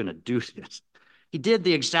was just going to do this. He did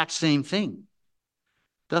the exact same thing.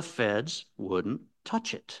 The feds wouldn't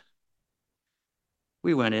touch it.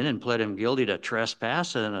 We went in and pled him guilty to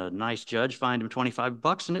trespass, and a nice judge fined him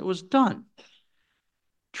 $25, and it was done.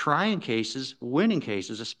 Trying cases, winning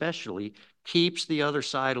cases especially, keeps the other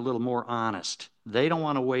side a little more honest. They don't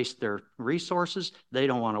want to waste their resources. They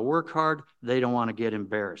don't want to work hard. They don't want to get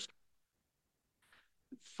embarrassed.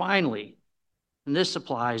 Finally, and this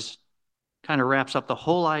applies, kind of wraps up the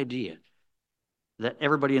whole idea that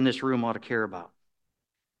everybody in this room ought to care about.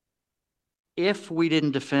 If we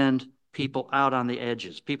didn't defend people out on the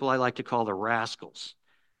edges, people I like to call the rascals,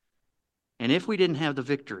 and if we didn't have the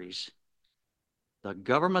victories, the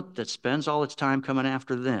government that spends all its time coming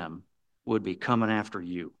after them would be coming after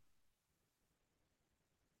you.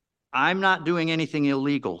 I'm not doing anything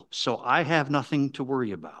illegal, so I have nothing to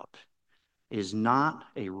worry about. is not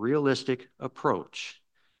a realistic approach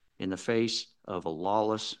in the face of a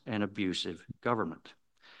lawless and abusive government.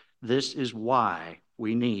 This is why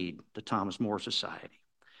we need the Thomas More Society.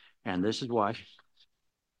 And this is why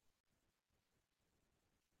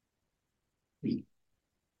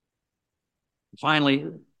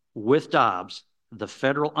finally, with Dobbs, the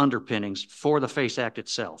federal underpinnings for the FACE Act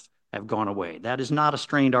itself have gone away. That is not a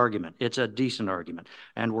strained argument. It's a decent argument,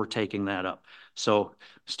 and we're taking that up. So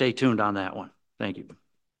stay tuned on that one. Thank you.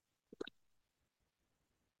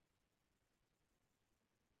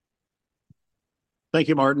 Thank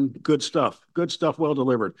you, Martin. Good stuff. Good stuff. Well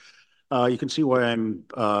delivered. You can see why I'm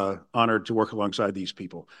honored to work alongside these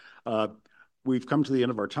people. We've come to the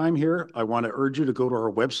end of our time here. I want to urge you to go to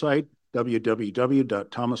our website,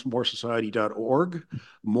 www.thomasmoresociety.org.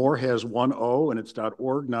 More has one O, and it's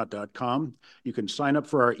 .org, not .com. You can sign up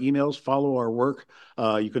for our emails, follow our work.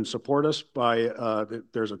 You can support us by,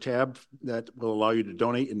 there's a tab that will allow you to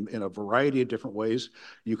donate in a variety of different ways.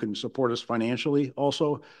 You can support us financially.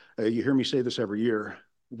 Also, you hear me say this every year,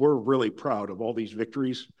 we're really proud of all these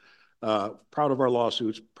victories, proud of our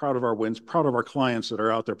lawsuits, proud of our wins, proud of our clients that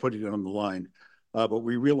are out there putting it on the line. But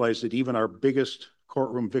we realize that even our biggest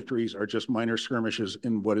courtroom victories are just minor skirmishes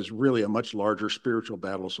in what is really a much larger spiritual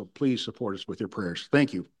battle. So please support us with your prayers.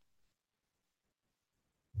 Thank you.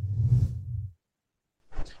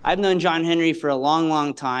 I've known John Henry for a long,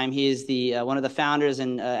 long time. He is the one of the founders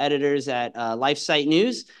and editors at LifeSite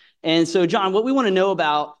News. And so, John, what we want to know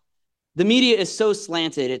about, the media is so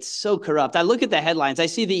slanted. It's so corrupt. I look at the headlines. I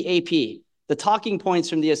see the AP, the talking points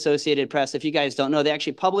from the Associated Press. If you guys don't know, they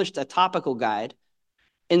actually published a topical guide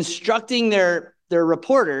instructing their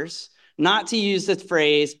reporters not to use the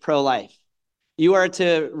phrase pro-life. You are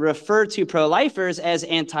to refer to pro-lifers as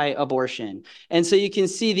anti-abortion. And so you can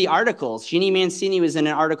see the articles. Jeannie Mancini was in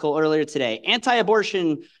an article earlier today.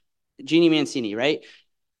 Anti-abortion Jeannie Mancini, right?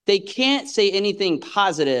 They can't say anything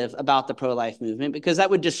positive about the pro-life movement because that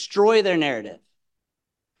would destroy their narrative.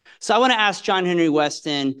 So I want to ask John Henry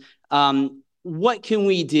Westen, what can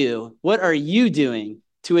we do? What are you doing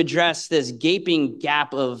to address this gaping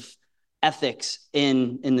gap of ethics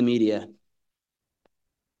in the media?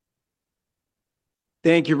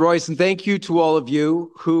 Thank you, Royce, and thank you to all of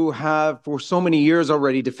you who have for so many years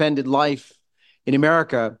already defended life in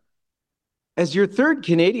America. As your third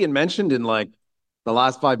Canadian mentioned in like the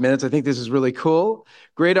last 5 minutes, I think this is really cool.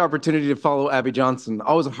 Great opportunity to follow Abby Johnson.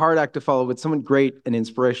 Always a hard act to follow, but someone great and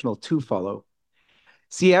inspirational to follow.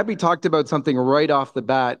 See, Abby talked about something right off the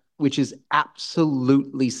bat, which is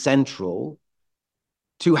absolutely central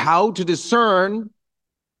to how to discern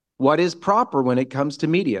what is proper when it comes to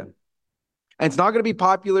media. And it's not going to be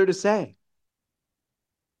popular to say.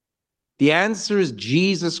 The answer is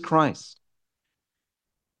Jesus Christ.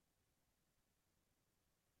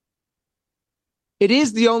 It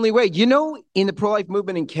is the only way. You know, in the pro-life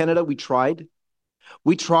movement in Canada, we tried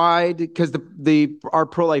because our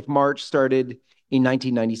pro-life march started in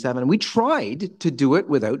 1997. And we tried to do it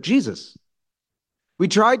without Jesus. We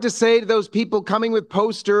tried to say to those people coming with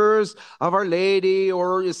posters of Our Lady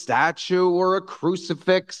or a statue or a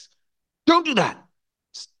crucifix, don't do that.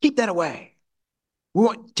 Just keep that away.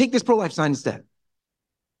 Take this pro-life sign instead.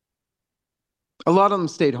 A lot of them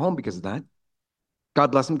stayed home because of that.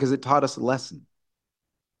 God bless them, because it taught us a lesson.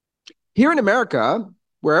 Here in America,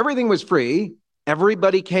 where everything was free,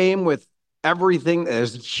 everybody came with everything.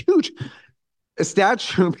 There's a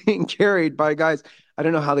statue being carried by guys. I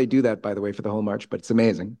don't know how they do that, by the way, for the whole march, but it's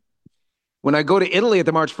amazing. When I go to Italy at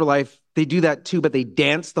the March for Life, they do that too, but they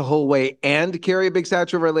dance the whole way and carry a big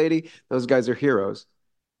statue of Our Lady. Those guys are heroes.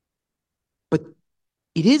 But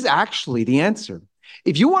it is actually the answer.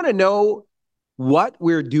 If you want to know what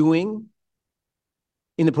we're doing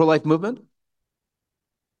in the pro-life movement,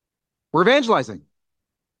 we're evangelizing.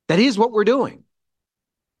 That is what we're doing.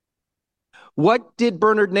 What did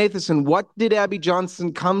Bernard Nathanson, what did Abby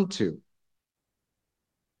Johnson come to?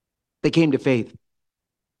 They came to faith.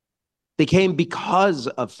 They came because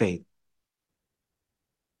of faith.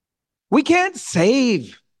 We can't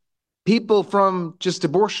save people from just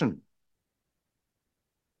abortion.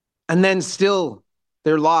 And then still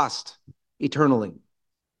they're lost eternally.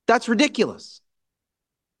 That's ridiculous.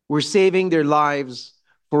 We're saving their lives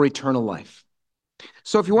for eternal life.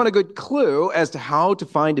 So if you want a good clue as to how to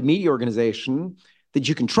find a media organization that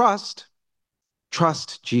you can trust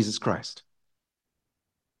Jesus Christ.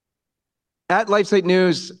 At LifeSite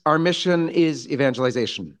News, our mission is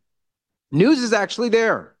evangelization. News is actually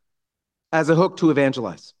there as a hook to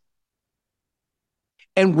evangelize.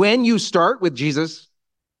 And when you start with Jesus,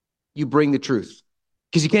 you bring the truth.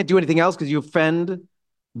 Because you can't do anything else because you offend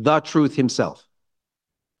the truth himself.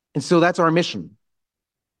 And so that's our mission.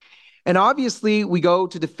 And obviously, we go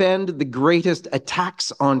to defend the greatest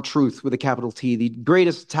attacks on truth with a capital T, the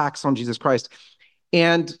greatest attacks on Jesus Christ.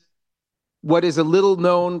 And what is a little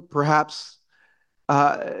known, perhaps,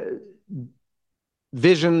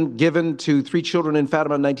 vision given to 3 children in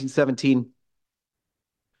Fatima in 1917.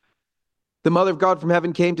 The Mother of God from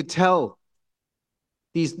heaven came to tell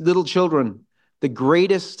these little children the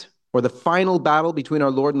greatest or the final battle between our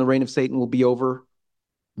Lord and the reign of Satan will be over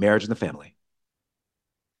marriage and the family.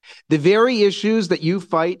 The very issues that you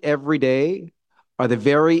fight every day are the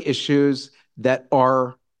very issues that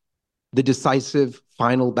are the decisive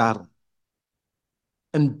final battle.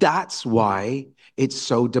 And that's why it's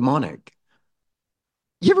so demonic.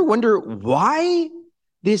 You ever wonder why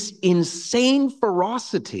this insane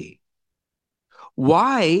ferocity?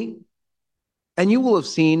 Why? And you will have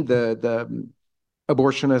seen the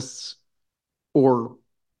abortionists or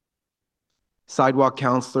sidewalk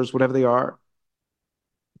counselors, whatever they are.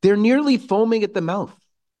 They're nearly foaming at the mouth.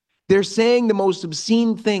 They're saying the most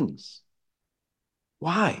obscene things.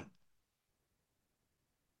 Why?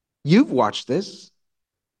 You've watched this.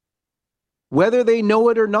 Whether they know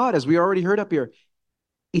it or not, as we already heard up here,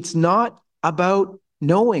 it's not about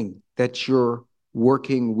knowing that you're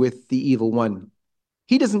working with the evil one.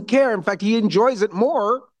 He doesn't care. In fact, he enjoys it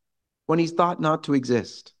more when he's thought not to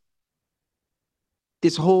exist.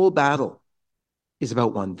 This whole battle is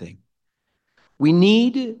about one thing. We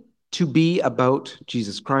need to be about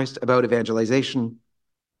Jesus Christ, about evangelization.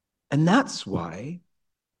 And that's why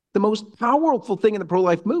the most powerful thing in the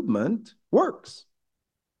pro-life movement works.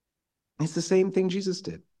 It's the same thing Jesus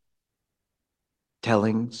did.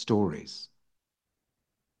 Telling stories.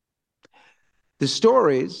 The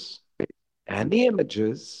stories and the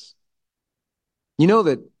images. You know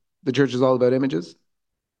that the church is all about images?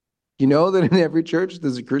 You know that in every church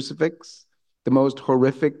there's a crucifix, the most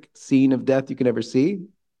horrific scene of death you can ever see?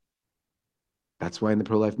 That's why in the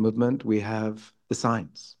pro-life movement we have the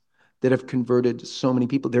signs that have converted so many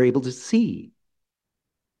people. They're able to see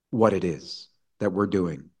what it is that we're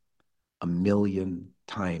doing 1 million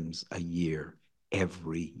times a year,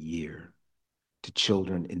 every year, to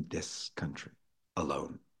children in this country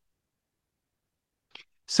alone.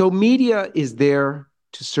 So media is there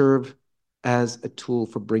to serve as a tool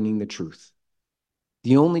for bringing the truth.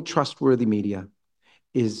 The only trustworthy media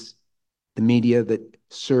is the media that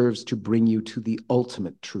serves to bring you to the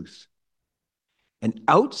ultimate truth. And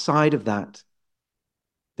outside of that,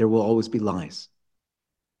 there will always be lies.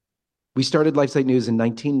 We started LifeSite News in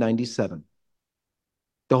 1997.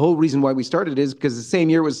 The whole reason why we started is because the same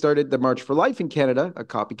year was started the March for Life in Canada, a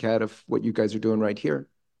copycat of what you guys are doing right here.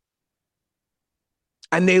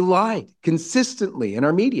 And they lied consistently in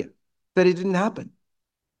our media that it didn't happen.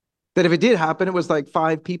 That if it did happen, it was like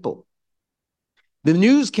 5 people. The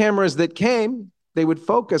news cameras that came, they would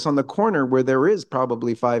focus on the corner where there is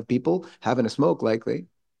probably 5 people having a smoke likely,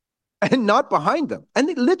 and not behind them. And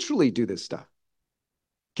they literally do this stuff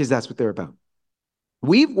because that's what they're about.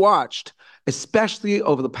 We've watched, especially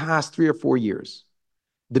over the past 3 or 4 years,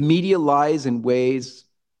 the media lies in ways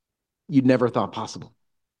you'd never thought possible.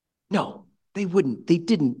 No, they wouldn't. They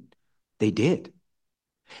didn't. They did.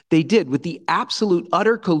 They did with the absolute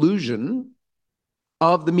utter collusion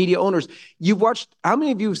of the media owners. You've watched, how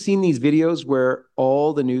many of you have seen these videos where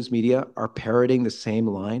all the news media are parroting the same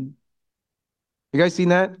line? You guys seen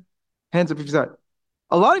that? Hands up if you saw it.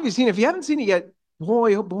 A lot of you have seen it. If you haven't seen it yet,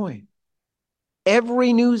 boy, oh boy.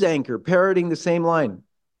 Every news anchor parroting the same line.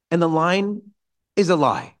 And the line is a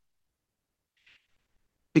lie.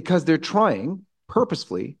 Because they're trying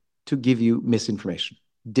purposefully to give you misinformation,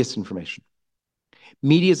 disinformation.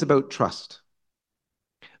 Media is about trust.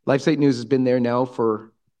 LifeSite News has been there now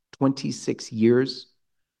for 26 years,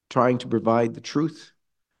 trying to provide the truth,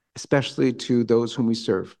 especially to those whom we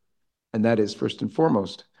serve. And that is, first and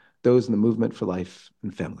foremost, those in the movement for life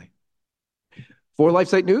and family. For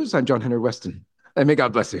LifeSite News, I'm John Henry Westen, and may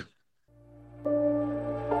God bless you.